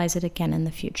can utilize it again in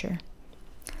the future.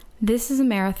 This is a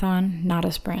marathon, not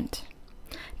a sprint.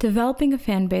 Developing a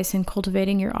fan base and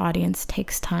cultivating your audience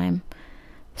takes time.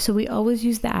 So we always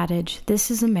use the adage, this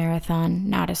is a marathon,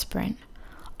 not a sprint.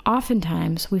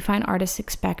 Oftentimes, we find artists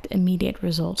expect immediate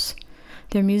results.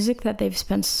 Their music that they've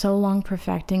spent so long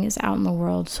perfecting is out in the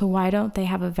world, so why don't they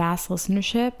have a vast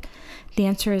listenership? The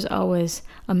answer is always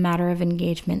a matter of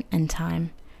engagement and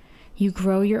time. You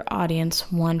grow your audience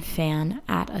one fan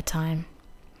at a time.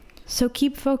 So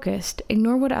keep focused.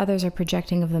 Ignore what others are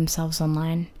projecting of themselves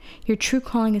online. Your true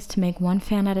calling is to make one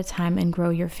fan at a time and grow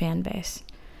your fan base.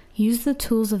 Use the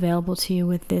tools available to you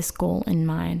with this goal in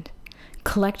mind.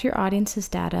 Collect your audience's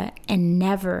data and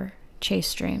never chase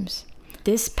streams.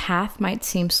 This path might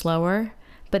seem slower,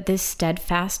 but this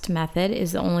steadfast method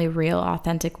is the only real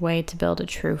authentic way to build a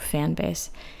true fan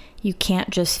base. You can't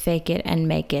just fake it and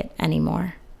make it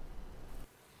anymore.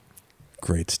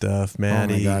 Great stuff,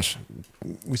 Maddie. Oh my gosh.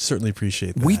 We certainly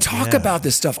appreciate that. We talk about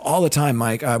this stuff all the time,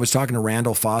 Mike. I was talking to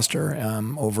Randall Foster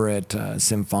over at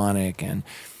Symphonic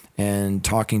and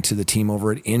talking to the team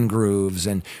over at InGrooves,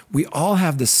 and we all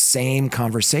have the same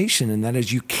conversation, and that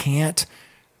is you can't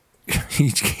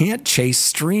chase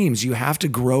streams. You have to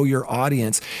grow your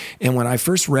audience. And when I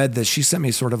first read this, she sent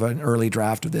me sort of an early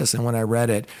draft of this. And when I read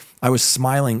it, I was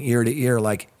smiling ear to ear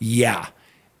like, yeah,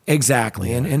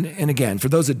 exactly. Yeah. And again, for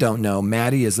those that don't know,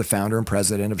 Maddie is the founder and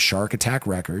president of Shark Attack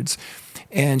Records.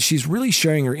 And she's really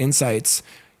sharing her insights,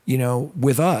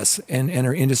 with us and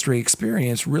her industry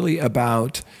experience really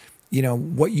about,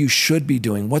 what you should be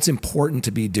doing, what's important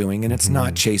to be doing. And it's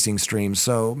not chasing streams.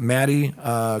 So Maddie,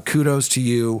 kudos to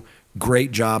you.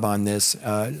 Great job on this.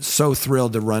 So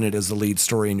thrilled to run it as the lead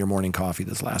story in your morning coffee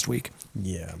this last week.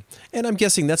 Yeah. And I'm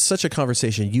guessing that's such a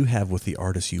conversation you have with the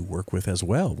artists you work with as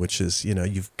well, which is,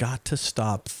 you've got to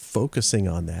stop focusing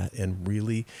on that and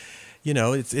really you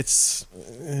know, it's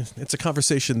a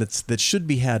conversation that should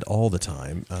be had all the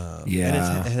time.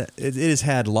 And it is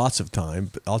had lots of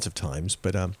times,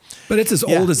 but it's as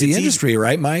old as the industry,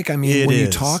 right, Mike? I mean, when you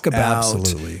talk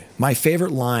about my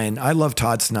favorite line, I love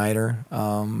Todd Snyder,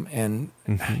 and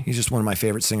he's just one of my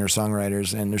favorite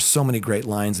singer-songwriters. And there's so many great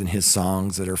lines in his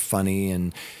songs that are funny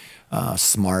and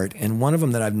smart. And one of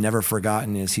them that I've never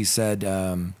forgotten is he said,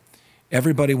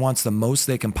 everybody wants the most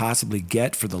they can possibly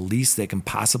get for the least they can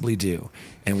possibly do.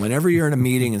 And whenever you're in a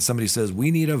meeting and somebody says,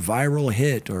 we need a viral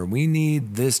hit, or we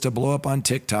need this to blow up on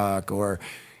TikTok, or,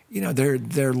 you know,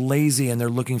 they're lazy and they're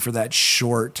looking for that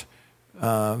short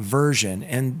version.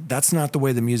 And that's not the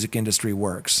way the music industry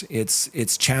works.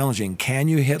 It's challenging. Can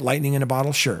you hit lightning in a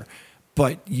bottle? Sure.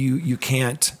 But you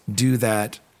can't do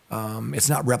that. It's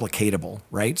not replicatable,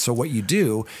 right? So what you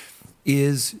do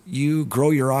is you grow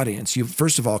your audience. You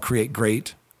first of all create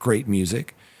great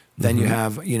music. Then you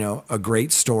have, you know, a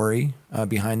great story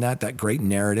behind that great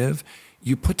narrative.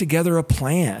 You put together a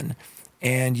plan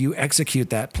and you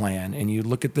execute that plan and you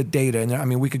look at the data. And I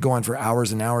mean, we could go on for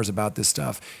hours and hours about this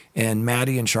stuff. And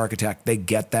Maddie and Shark Attack, they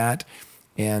get that.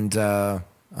 And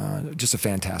just a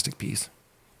fantastic piece.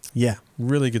 Yeah,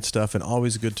 really good stuff, and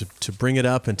always good to bring it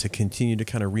up and to continue to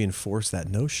kind of reinforce that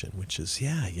notion, which is,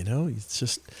 you know,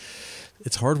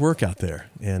 it's hard work out there,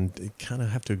 and you kind of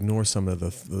have to ignore some of the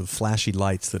flashy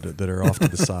lights that are off to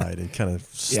the side and kind of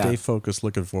stay focused,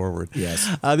 looking forward.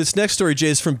 Yes. This next story, Jay,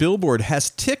 is from Billboard. Has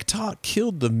TikTok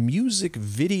killed the music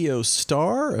video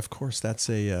star? Of course, that's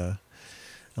a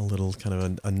little kind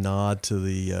of a nod to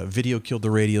the Video Killed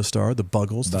the Radio Star, the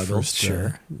Buggles, the first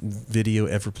video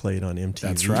ever played on MTV.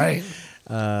 That's right.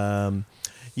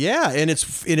 Yeah, and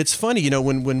it's funny, you know,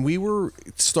 when we were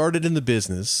started in the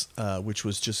business, which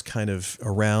was just kind of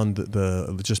around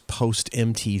the just post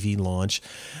MTV launch,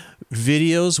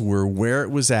 videos were where it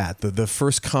was at. The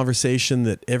first conversation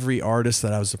that every artist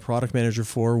that I was the product manager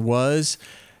for was,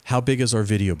 how big is our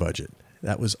video budget?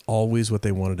 That was always what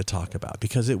they wanted to talk about,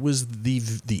 because it was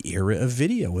the era of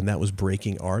video, and that was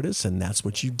breaking artists, and that's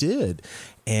what you did.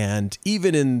 And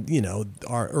even in, you know,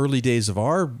 our early days of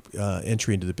our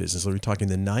entry into the business, we're talking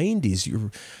the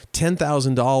 90s,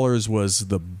 $10,000 was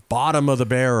the bottom of the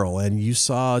barrel, and you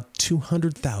saw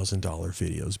 $200,000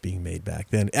 videos being made back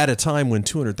then at a time when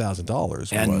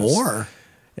 $200,000 and more.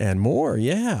 And more,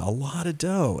 a lot of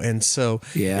dough. And so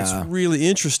it's really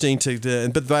interesting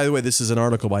but by the way, this is an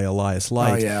article by Elias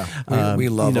Light. Oh, yeah. We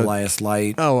love Elias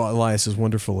Light. Oh, Elias is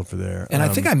wonderful over there. And I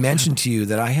think I mentioned to you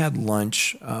that I had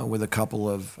lunch with a couple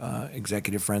of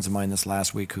executive friends of mine this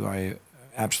last week who I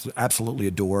absolutely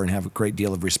adore and have a great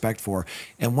deal of respect for.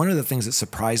 And one of the things that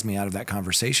surprised me out of that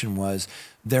conversation was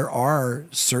there are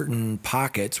certain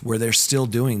pockets where they're still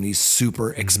doing these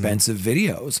super expensive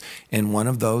videos. And one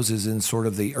of those is in sort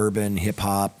of the urban hip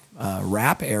hop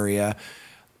rap area.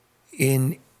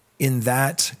 In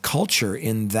that culture,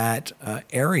 in that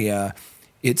area,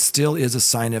 it still is a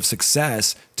sign of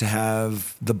success to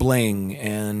have the bling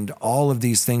and all of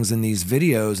these things in these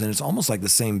videos. And it's almost like the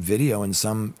same video in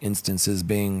some instances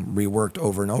being reworked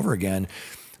over and over again.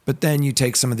 But then you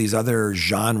take some of these other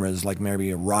genres, like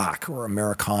maybe a rock or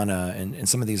Americana and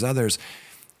some of these others,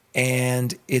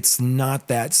 and it's not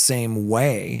that same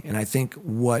way. And I think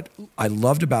what I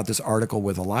loved about this article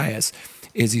with Elias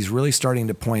is he's really starting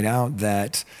to point out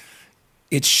that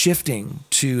it's shifting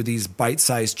to these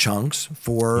bite-sized chunks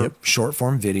for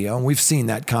short-form video. And we've seen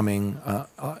that coming,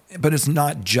 but it's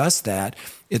not just that.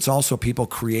 It's also people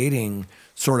creating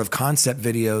sort of concept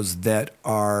videos that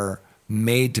are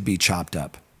made to be chopped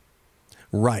up.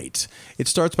 Right. It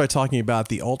starts by talking about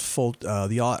the alt folk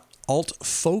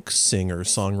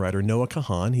singer-songwriter Noah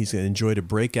Kahan. He's enjoyed a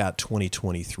breakout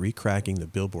 2023, cracking the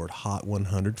Billboard Hot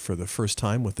 100 for the first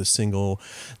time with the single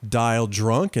Dial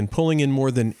Drunk and pulling in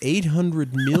more than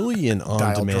 800 million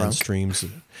on-demand streams.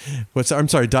 I'm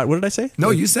sorry, what did I say?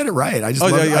 No, you said it right. I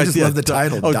just love the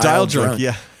title. Oh, Dial Drunk,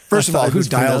 yeah. First of all, who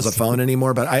dials a phone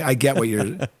anymore? But I get what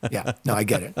you're... Yeah, no, I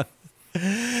get it.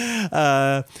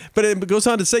 But it goes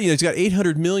on to say, he's got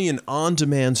 800 million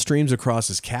on-demand streams across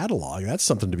his catalog. That's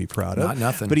something to be proud of. Not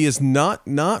nothing. But he has not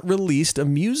released a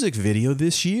music video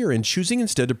this year, and choosing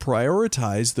instead to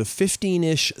prioritize the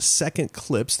 15-ish second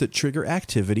clips that trigger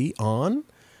activity on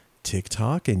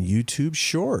TikTok and YouTube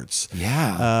Shorts.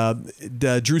 Yeah.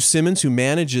 Drew Simmons, who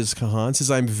manages Kahan,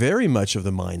 says, I'm very much of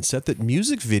the mindset that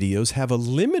music videos have a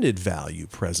limited value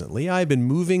presently. I've been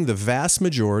moving the vast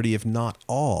majority, if not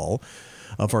all,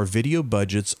 of our video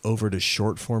budgets over to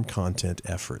short-form content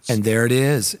efforts. And there it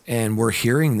is. And we're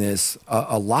hearing this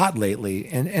a lot lately.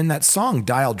 And that song,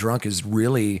 Dial Drunk, is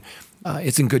really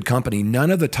it's in good company.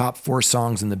 None of the top 4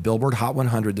 songs in the Billboard Hot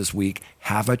 100 this week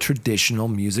have a traditional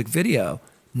music video.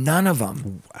 None of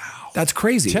them. Wow. That's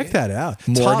crazy. Check that out.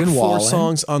 Morgan Top 4 Wallen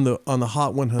songs on the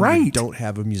Hot 100 don't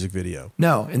have a music video.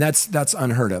 No, and that's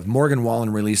unheard of. Morgan Wallen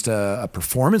released a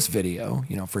performance video,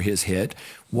 for his hit,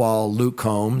 while Luke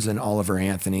Combs and Oliver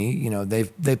Anthony,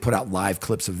 they put out live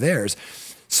clips of theirs.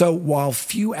 So while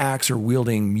few acts are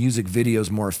wielding music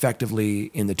videos more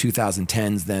effectively in the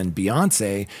 2010s than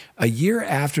Beyonce, a year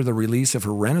after the release of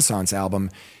her Renaissance album,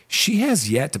 she has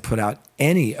yet to put out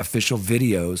any official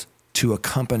videos to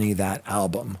accompany that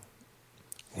album.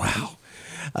 Wow.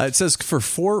 It says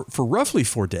for roughly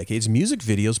 4 decades, music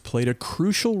videos played a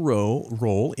crucial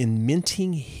role in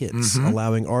minting hits,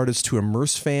 allowing artists to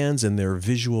immerse fans in their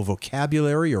visual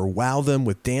vocabulary or wow them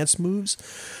with dance moves.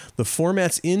 The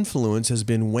format's influence has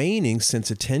been waning since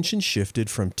attention shifted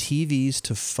from TVs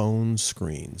to phone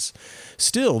screens.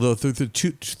 Still, though, through the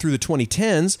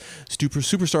 2010s,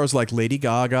 superstars like Lady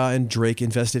Gaga and Drake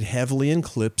invested heavily in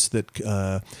clips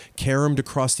that caromed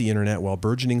across the internet, while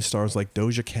burgeoning stars like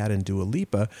Doja Cat and Dua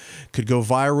Lipa could go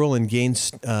viral and gain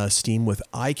steam with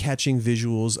eye-catching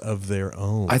visuals of their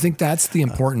own. I think that's the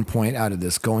important point out of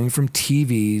this, going from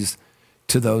TVs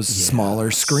to those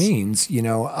smaller screens.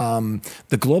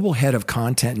 The global head of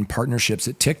content and partnerships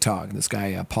at TikTok, this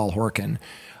guy, Paul Horkin,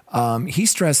 he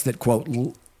stressed that,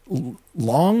 quote,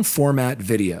 long format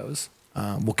videos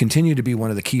will continue to be one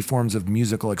of the key forms of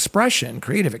musical expression,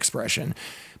 creative expression.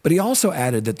 But he also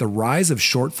added that the rise of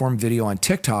short form video on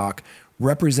TikTok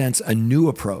represents a new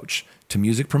approach to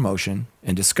music promotion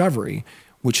and discovery,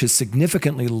 which has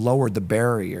significantly lowered the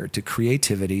barrier to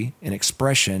creativity and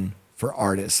expression for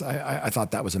artists. I thought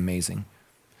that was amazing.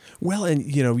 Well, and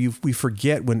we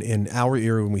forget when in our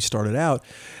era when we started out,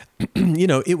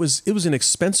 it was an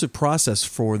expensive process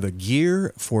for the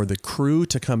gear, for the crew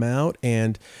to come out,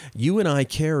 and you and I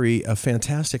carry a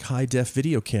fantastic high def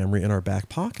video camera in our back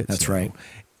pockets. That's right.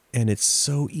 And it's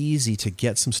so easy to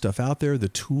get some stuff out there. The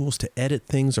tools to edit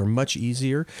things are much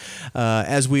easier.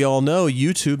 As we all know,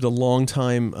 YouTube, the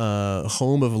longtime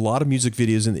home of a lot of music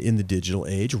videos in the digital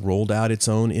age, rolled out its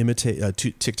own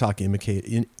TikTok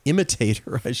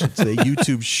imitator, I should say,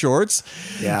 YouTube Shorts.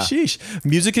 Yeah. Sheesh.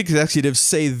 Music executives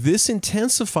say this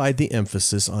intensified the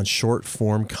emphasis on short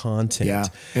form content. Yeah,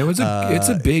 it's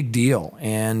a big deal,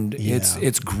 and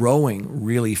it's growing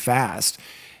really fast.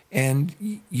 And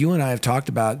you and I have talked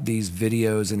about these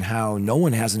videos and how no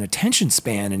one has an attention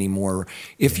span anymore.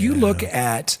 If you look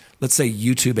at, let's say,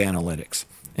 YouTube analytics,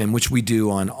 and which we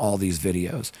do on all these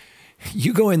videos,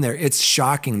 you go in there, it's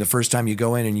shocking the first time you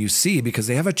go in and you see, because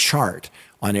they have a chart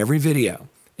on every video,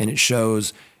 and it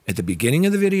shows at the beginning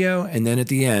of the video and then at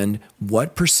the end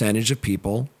what percentage of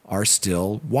people are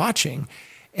still watching.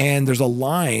 And there's a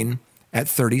line at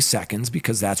 30 seconds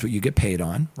because that's what you get paid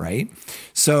on, right?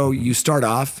 So you start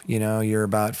off, you're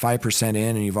about 5%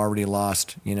 in and you've already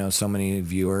lost, so many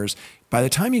viewers. By the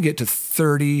time you get to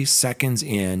 30 seconds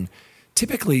in,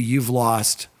 typically you've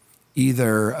lost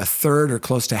either a third or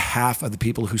close to half of the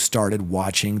people who started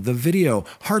watching the video.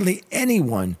 Hardly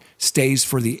anyone stays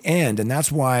for the end. And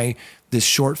that's why this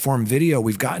short form video,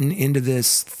 we've gotten into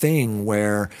this thing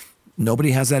where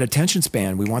nobody has that attention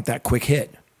span. We want that quick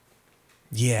hit.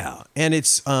 Yeah, and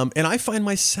it's and I find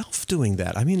myself doing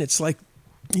that. I mean, it's like,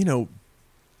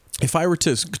 if I were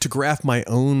to graph my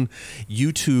own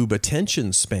YouTube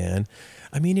attention span,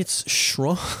 I mean, it's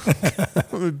shrunk.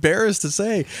 I'm embarrassed to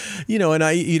say, and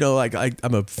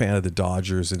I'm a fan of the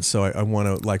Dodgers, and so I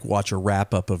want to watch a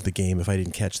wrap up of the game if I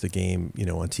didn't catch the game,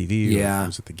 on TV or I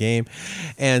was at the game,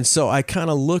 and so I kind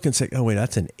of look and say, oh wait,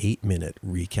 that's an 8-minute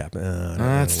recap.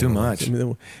 That's too much. I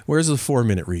mean, where's the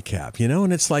 4-minute recap?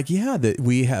 And it's like, that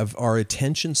we have our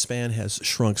attention span has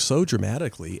shrunk so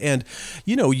dramatically, and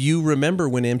you remember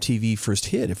when MTV first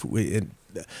hit,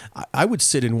 I would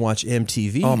sit and watch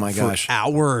MTV for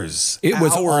hours. It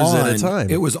was hours on, at a time.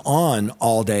 It was on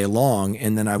all day long,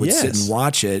 and then I would sit and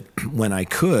watch it when I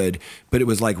could. But it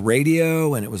was like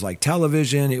radio, and it was like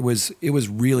television. It was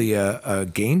really a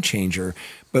game changer.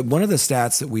 But one of the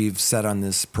stats that we've said on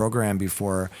this program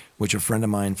before, which a friend of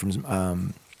mine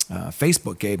from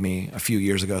Facebook gave me a few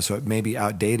years ago, so it may be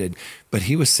outdated, but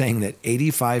he was saying that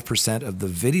 85% of the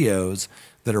videos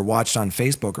that are watched on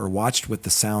Facebook are watched with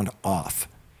the sound off.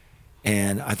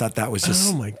 And I thought that was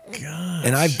just... Oh my gosh.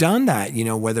 And I've done that,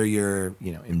 whether you're,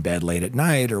 in bed late at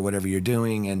night or whatever you're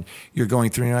doing, and you're going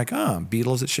through and you're like,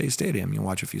 Beatles at Shea Stadium. You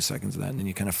watch a few seconds of that, and then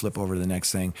you kind of flip over to the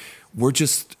next thing. We're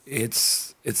just,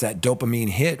 it's that dopamine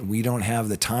hit. We don't have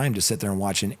the time to sit there and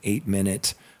watch an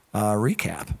 8-minute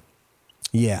recap.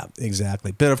 Yeah,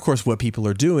 exactly. But of course, what people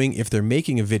are doing, if they're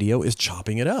making a video, is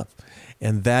chopping it up.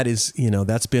 And that is,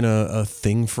 that's been a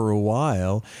thing for a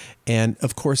while. And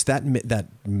of course, that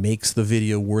makes the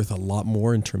video worth a lot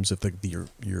more in terms of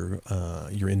your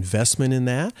investment in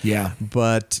that. Yeah.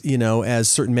 But as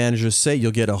certain managers say,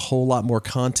 you'll get a whole lot more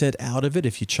content out of it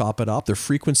if you chop it up. The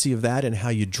frequency of that and how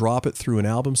you drop it through an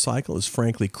album cycle is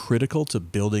frankly critical to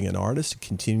building an artist,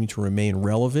 continuing to remain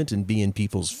relevant and be in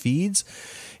people's feeds.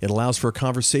 It allows for a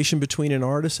conversation between an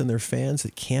artist and their fans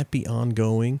that can be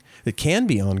ongoing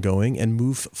and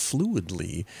move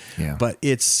fluidly. Yeah. But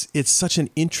it's such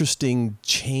an interesting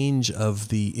change of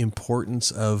the importance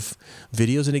of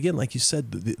videos. And again, like you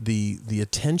said, the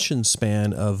attention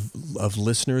span of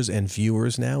listeners and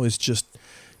viewers now is just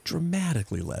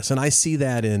dramatically less. And I see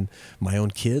that in my own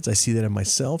kids. I see that in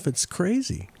myself. It's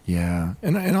crazy. Yeah.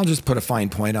 And I'll just put a fine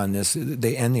point on this.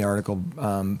 They end the article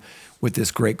with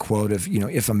this great quote of,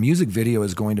 if a music video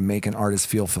is going to make an artist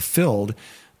feel fulfilled,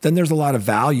 then there's a lot of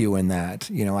value in that.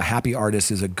 A happy artist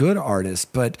is a good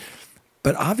artist, but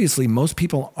obviously most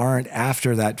people aren't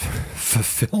after that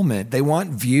fulfillment. They want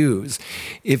views.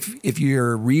 If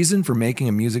your reason for making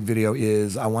a music video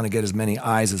is, I want to get as many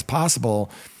eyes as possible,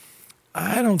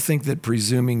 I don't think that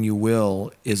presuming you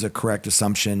will is a correct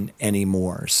assumption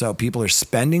anymore. So people are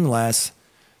spending less.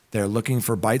 They're looking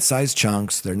for bite-sized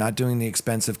chunks. They're not doing the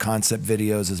expensive concept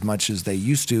videos as much as they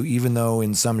used to, even though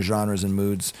in some genres and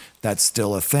moods that's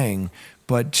still a thing.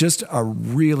 But just a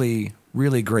really,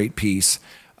 really great piece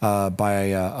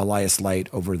by Elias Light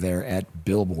over there at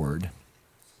Billboard.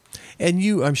 And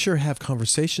you, I'm sure, have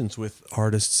conversations with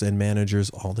artists and managers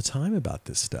all the time about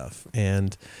this stuff.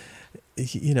 And,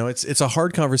 it's a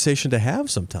hard conversation to have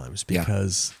sometimes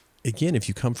because... Yeah. Again, if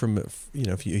you come from, if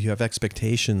you have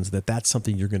expectations that that's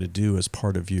something you're going to do as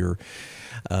part of your,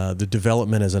 the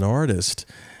development as an artist,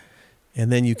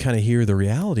 and then you kind of hear the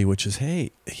reality, which is, hey,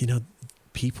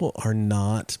 people are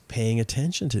not paying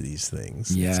attention to these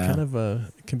things. Yeah. It's kind of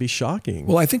it can be shocking.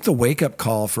 Well, I think the wake-up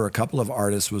call for a couple of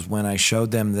artists was when I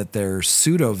showed them that their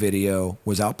pseudo video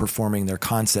was outperforming their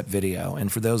concept video.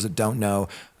 And for those that don't know,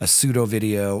 a pseudo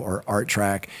video or art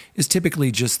track is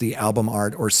typically just the album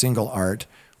art or single art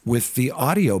with the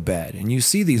audio bed. And you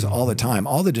see these all the time.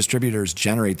 All the distributors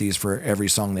generate these for every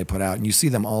song they put out. And you see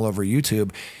them all over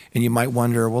YouTube. And you might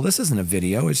wonder, well, this isn't a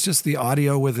video. It's just the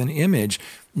audio with an image.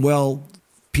 Well,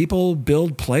 people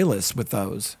build playlists with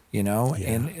those,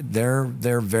 and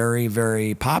they're very,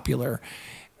 very popular.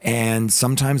 And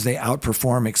sometimes they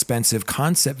outperform expensive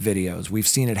concept videos. We've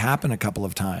seen it happen a couple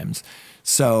of times.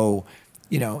 So,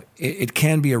 it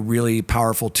can be a really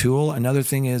powerful tool. Another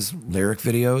thing is lyric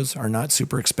videos are not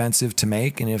super expensive to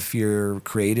make. And if you're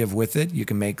creative with it, you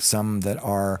can make some that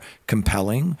are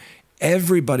compelling.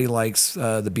 Everybody likes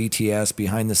the BTS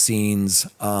behind the scenes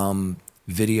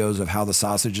videos of how the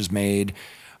sausage is made.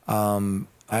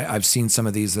 I've seen some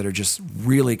of these that are just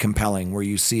really compelling, where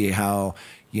you see how,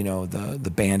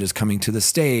 the band is coming to the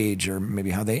stage, or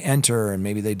maybe how they enter, and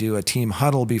maybe they do a team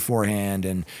huddle beforehand,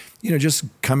 and, just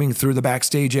coming through the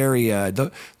backstage area,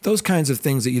 those kinds of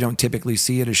things that you don't typically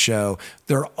see at a show.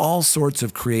 There are all sorts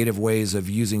of creative ways of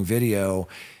using video,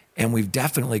 and we've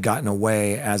definitely gotten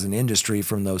away as an industry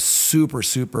from those super,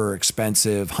 super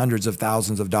expensive, hundreds of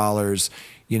thousands of dollars,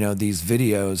 these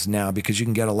videos now, because you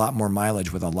can get a lot more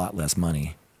mileage with a lot less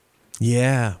money.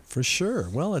 Yeah, for sure.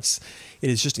 Well, it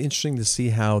is just interesting to see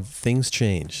how things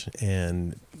change,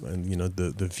 and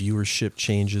the viewership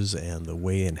changes, and the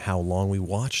way and how long we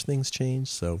watch things change.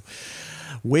 So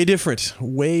way different.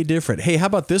 Hey, how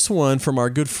about this one from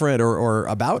our good friend, or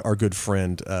about our good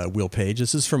friend, Will Page?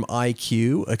 This is from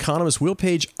IQ. Economist Will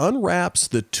Page unwraps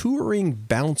the touring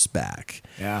bounce back.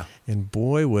 Yeah. And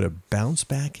boy, what a bounce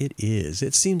back it is.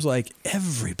 It seems like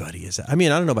everybody is. I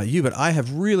mean, I don't know about you, but I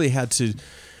have really had to...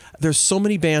 There's so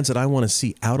many bands that I want to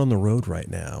see out on the road right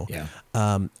now. Yeah.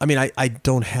 I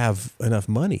don't have enough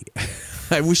money.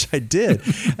 I wish I did.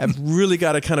 I've really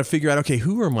got to kind of figure out, okay,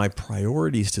 who are my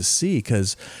priorities to see?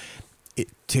 Because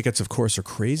tickets, of course, are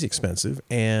crazy expensive,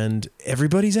 and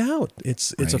everybody's out.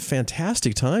 It's a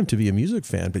fantastic time to be a music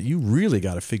fan, but you really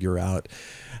got to figure out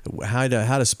how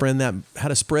to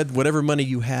spread whatever money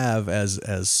you have as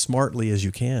smartly as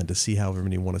you can to see however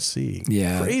many you want to see.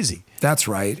 Yeah. Crazy. That's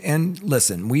right. And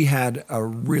listen, we had a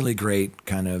really great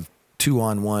kind of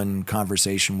 2-on-1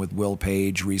 conversation with Will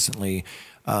Page recently.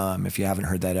 If you haven't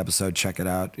heard that episode, check it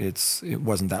out. It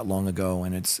wasn't that long ago,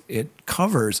 and it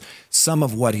covers some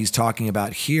of what he's talking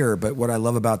about here. But what I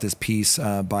love about this piece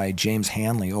by James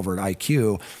Hanley over at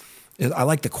IQ, I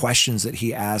like the questions that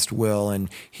he asked Will, and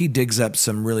he digs up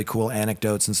some really cool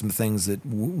anecdotes and some things that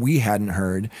we hadn't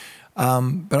heard.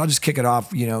 But I'll just kick it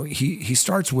off. He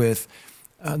starts with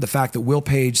the fact that Will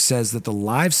Page says that the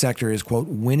live sector is, quote,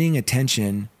 winning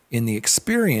attention in the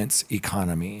experience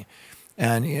economy.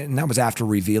 And that was after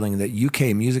revealing that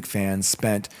UK music fans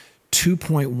spent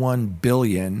 $2.1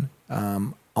 billion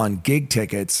on gig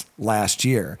tickets last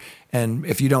year. And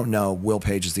if you don't know, Will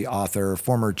Page is the author,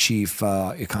 former chief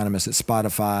economist at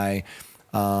Spotify.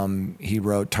 He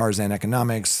wrote Tarzan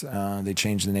Economics. They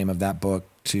changed the name of that book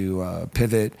to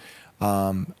Pivot.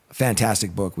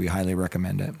 Fantastic book. We highly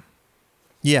recommend it.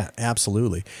 Yeah,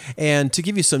 absolutely. And to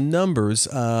give you some numbers,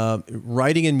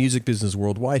 writing in Music Business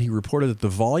Worldwide, he reported that the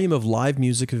volume of live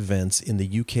music events in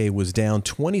the UK was down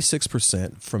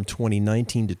 26% from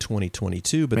 2019 to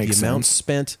 2022, but the amount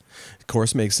spent, of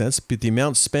course, makes sense, but the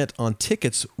amount spent on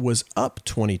tickets was up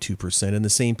 22% in the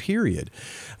same period,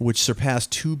 which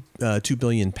surpassed £2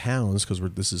 billion, because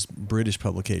this is British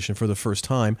publication, for the first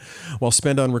time, while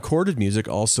spend on recorded music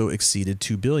also exceeded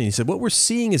 $2 billion. He said, what we're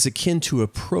seeing is akin to a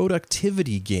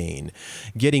productivity gain,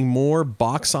 getting more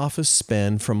box office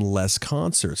spend from less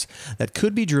concerts. That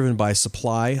could be driven by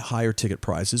supply, higher ticket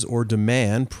prices, or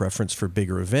demand, preference for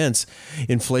bigger events.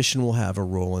 Inflation will have a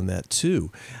role in that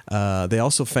too. They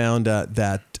also found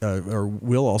or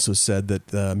Will also said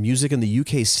that music in the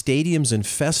UK stadiums and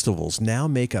festivals now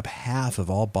make up half of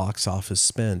all box office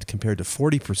spend, compared to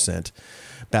 40%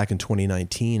 back in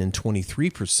 2019 and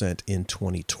 23% in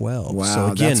 2012. Wow,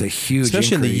 so again, that's a huge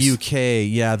especially increase. In the UK,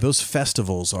 yeah, those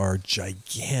festivals are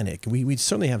gigantic. We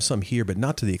certainly have some here, but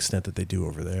not to the extent that they do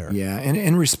over there. Yeah, and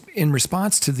in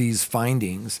response to these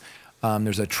findings,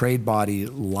 there's a trade body,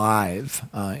 Live,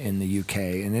 in the UK,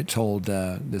 and it told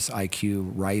this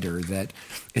IQ writer that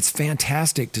it's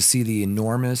fantastic to see the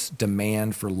enormous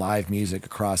demand for live music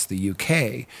across the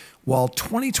UK. While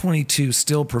 2022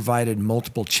 still provided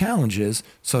multiple challenges,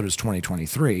 so does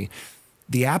 2023,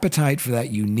 the appetite for that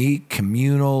unique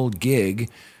communal gig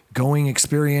going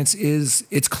experience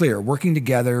it's clear. Working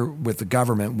together with the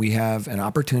government, we have an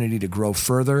opportunity to grow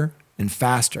further and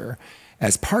faster.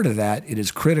 As part of that, it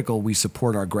is critical we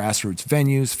support our grassroots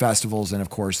venues, festivals, and of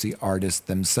course the artists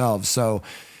themselves. So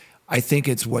I think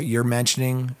it's what you're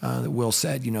mentioning that Will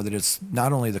said, that it's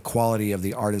not only the quality of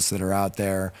the artists that are out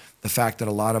there, the fact that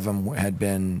a lot of them had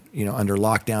been, under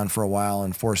lockdown for a while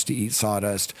and forced to eat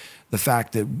sawdust, the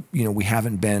fact that, we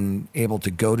haven't been able to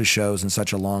go to shows in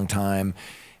such a long time,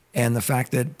 and the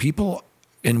fact that people,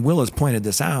 and Will has pointed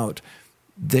this out,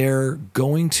 they're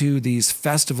going to these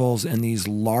festivals and these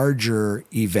larger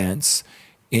events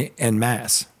en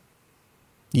masse.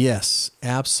 Yes,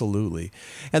 absolutely.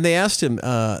 And they asked him,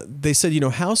 they said,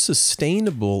 how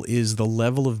sustainable is the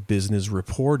level of business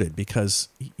reported? Because,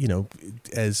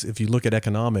 as if you look at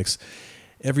economics,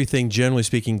 everything generally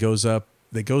speaking goes up,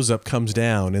 comes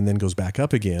down, and then goes back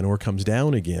up again, or comes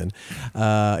down again.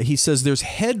 He says there's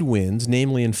headwinds,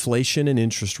 namely inflation and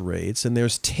interest rates, and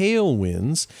there's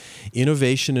tailwinds,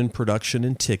 innovation in production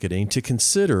and ticketing, to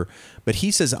consider. But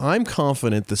he says, I'm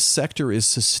confident the sector is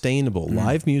sustainable.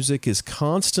 Live music is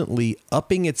constantly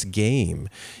upping its game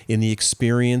in the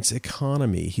experience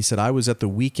economy. He said, I was at the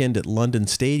weekend at London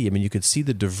Stadium, and you could see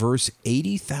the diverse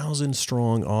 80,000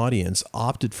 strong audience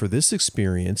opted for this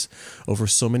experience over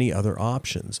so many other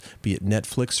options, be it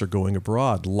Netflix or going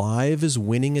abroad. Live is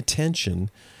winning attention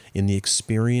in the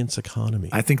experience economy.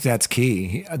 I think that's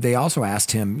key. They also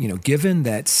asked him, given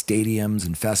that stadiums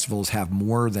and festivals have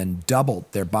more than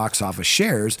doubled their box office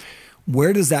shares,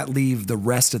 where does that leave the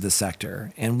rest of the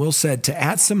sector? And Will said, to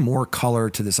add some more color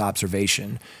to this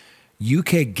observation,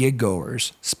 UK gig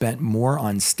goers spent more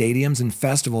on stadiums and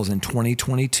festivals in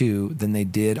 2022 than they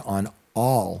did on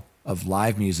all of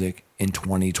live music in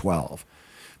 2012.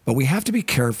 But we have to be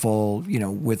careful,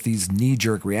 with these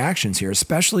knee-jerk reactions here,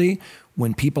 especially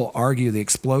when people argue the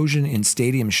explosion in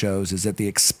stadium shows is at the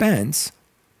expense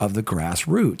of the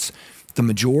grassroots. The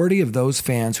majority of those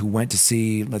fans who went to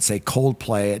see, let's say,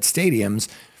 Coldplay at stadiums,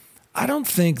 I don't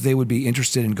think they would be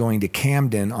interested in going to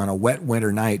Camden on a wet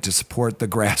winter night to support the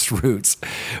grassroots.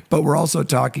 But we're also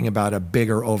talking about a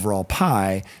bigger overall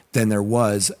pie than there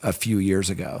was a few years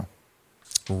ago.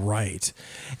 Right.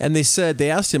 And they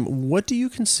asked him, what do you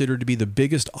consider to be the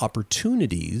biggest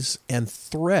opportunities and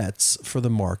threats for the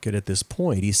market at this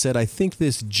point? He said, I think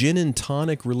this gin and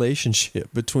tonic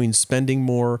relationship between spending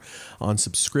more on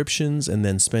subscriptions and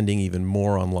then spending even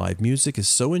more on live music is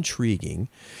so intriguing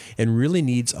and really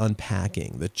needs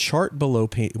unpacking. The chart below,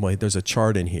 there's a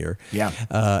chart in here. Yeah.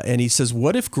 And he says,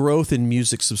 what if growth in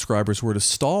music subscribers were to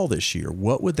stall this year?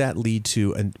 What would that lead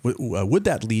to? And would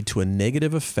that lead to a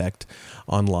negative effect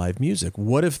on on live music?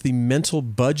 What if the mental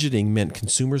budgeting meant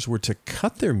consumers were to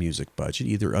cut their music budget,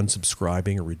 either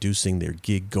unsubscribing or reducing their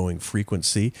gig going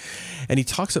frequency? And he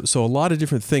talks up so a lot of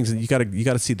different things, and you got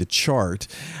to see the chart.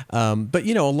 But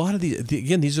a lot of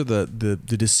these are the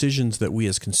decisions that we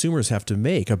as consumers have to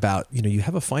make about, you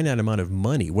have a finite amount of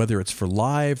money, whether it's for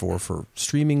live or for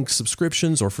streaming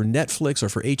subscriptions or for Netflix or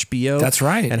for HBO. That's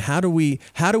right. And how do we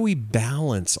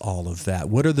balance all of that?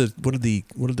 What are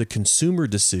the consumer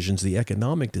decisions, the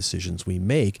economic decisions we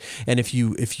make? And if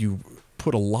you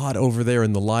put a lot over there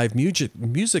in the live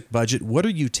music budget, what are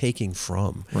you taking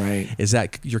from? Right. Is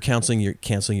that you're canceling your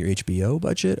HBO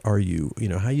budget? Are you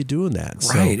how are you doing that?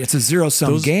 Right. It's a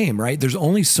zero-sum game, right? There's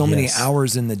only so many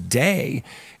hours in the day.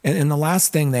 And the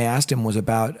last thing they asked him was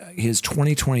about his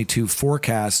 2022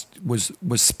 forecast was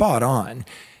spot on.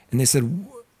 And they said,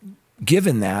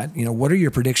 given that, what are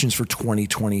your predictions for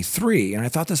 2023? And I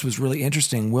thought this was really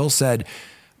interesting. Will said,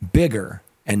 bigger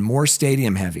and more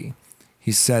stadium heavy.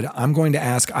 He said, I'm going to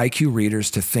ask IQ readers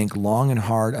to think long and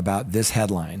hard about this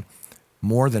headline.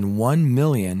 More than 1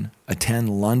 million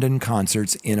attend London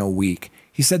concerts in a week.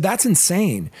 He said, that's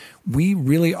insane. We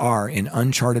really are in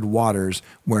uncharted waters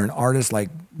where an artist like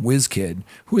WizKid,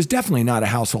 who is definitely not a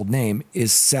household name,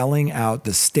 is selling out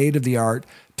the state-of-the-art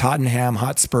Tottenham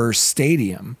Hotspur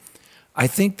Stadium. I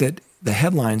think that the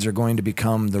headlines are going to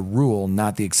become the rule,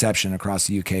 not the exception across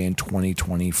the UK in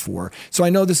 2024. So I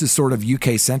know this is sort of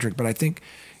UK-centric, but I think,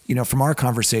 from our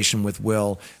conversation with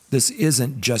Will, this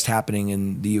isn't just happening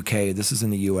in the UK. This is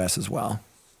in the US as well.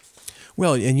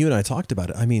 Well, and you and I talked about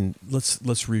it. I mean,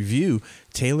 let's review.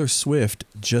 Taylor Swift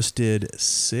just did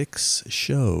 6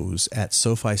 shows at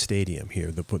SoFi Stadium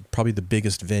here, probably the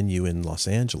biggest venue in Los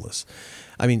Angeles.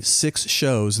 I mean, 6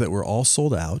 shows that were all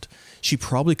sold out. She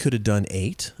probably could have done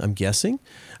 8, I'm guessing.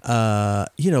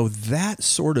 That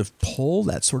sort of pull,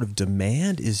 that sort of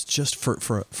demand is just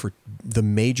for the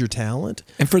major talent.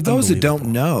 And for those that don't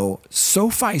know,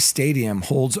 SoFi Stadium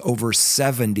holds over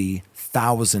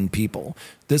 70,000 people.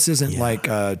 This isn't like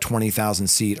a 20,000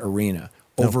 seat arena.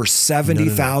 Over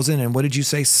 70,000. No. And what did you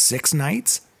say? 6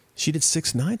 nights? She did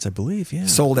 6 nights, I believe. Yeah.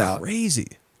 Sold out. Crazy.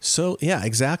 So yeah,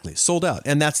 exactly. Sold out.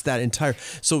 And that's that entire,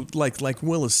 so like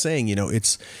Will is saying,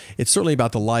 it's certainly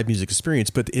about the live music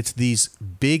experience, but it's these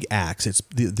big acts, it's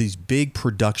these big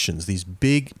productions, these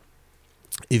big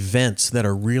events that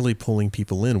are really pulling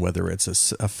people in, whether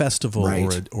it's a festival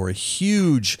or a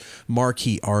huge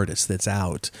marquee artist that's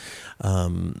out.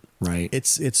 Right.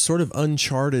 It's sort of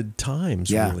uncharted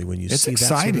times, really, when you see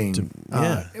exciting.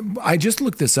 That. Sort of I just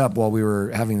looked this up while we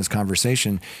were having this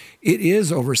conversation. It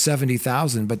is over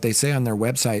 70,000, but they say on their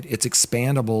website it's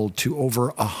expandable to over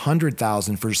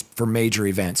 100,000 for major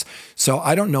events. So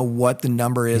I don't know what the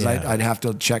number is. Yeah. I'd have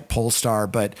to check Polestar,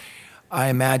 but I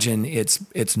imagine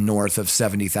it's north of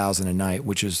 70,000 a night,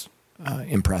 which is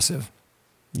impressive.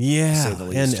 Yeah, to say the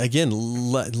least. And again,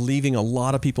 leaving a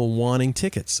lot of people wanting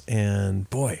tickets. And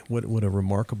boy, what a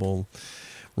remarkable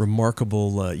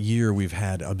year we've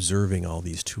had observing all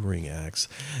these touring acts.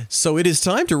 So it is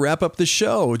time to wrap up the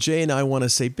show. Jay and I want to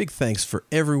say big thanks for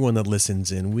everyone that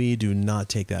listens in. We do not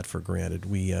take that for granted.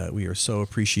 We are so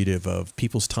appreciative of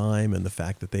people's time and the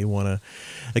fact that they want to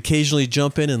occasionally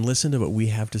jump in and listen to what we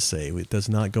have to say. It does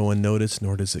not go unnoticed,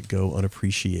 nor does it go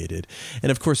unappreciated.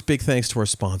 And of course, big thanks to our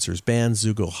sponsors,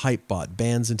 Bandzoogle, Hypebot,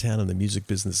 Bands in Town, and the Music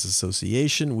Business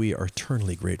Association. We are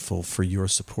eternally grateful for your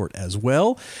support as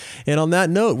well. And on that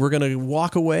note, we're going to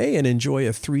walk away and enjoy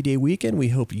a 3-day weekend. We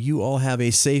hope you all have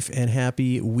a safe and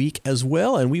happy week as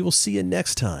well. And we will see you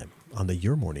next time on the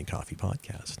Your Morning Coffee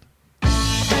Podcast.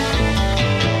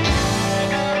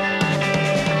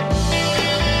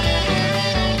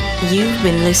 You've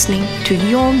been listening to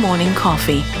Your Morning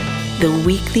Coffee, the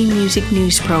weekly music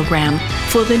news program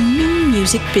for the new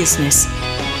music business.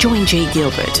 Join Jay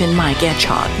Gilbert and Mike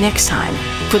Etchart next time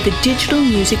for the digital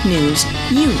music news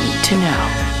you need to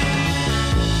know.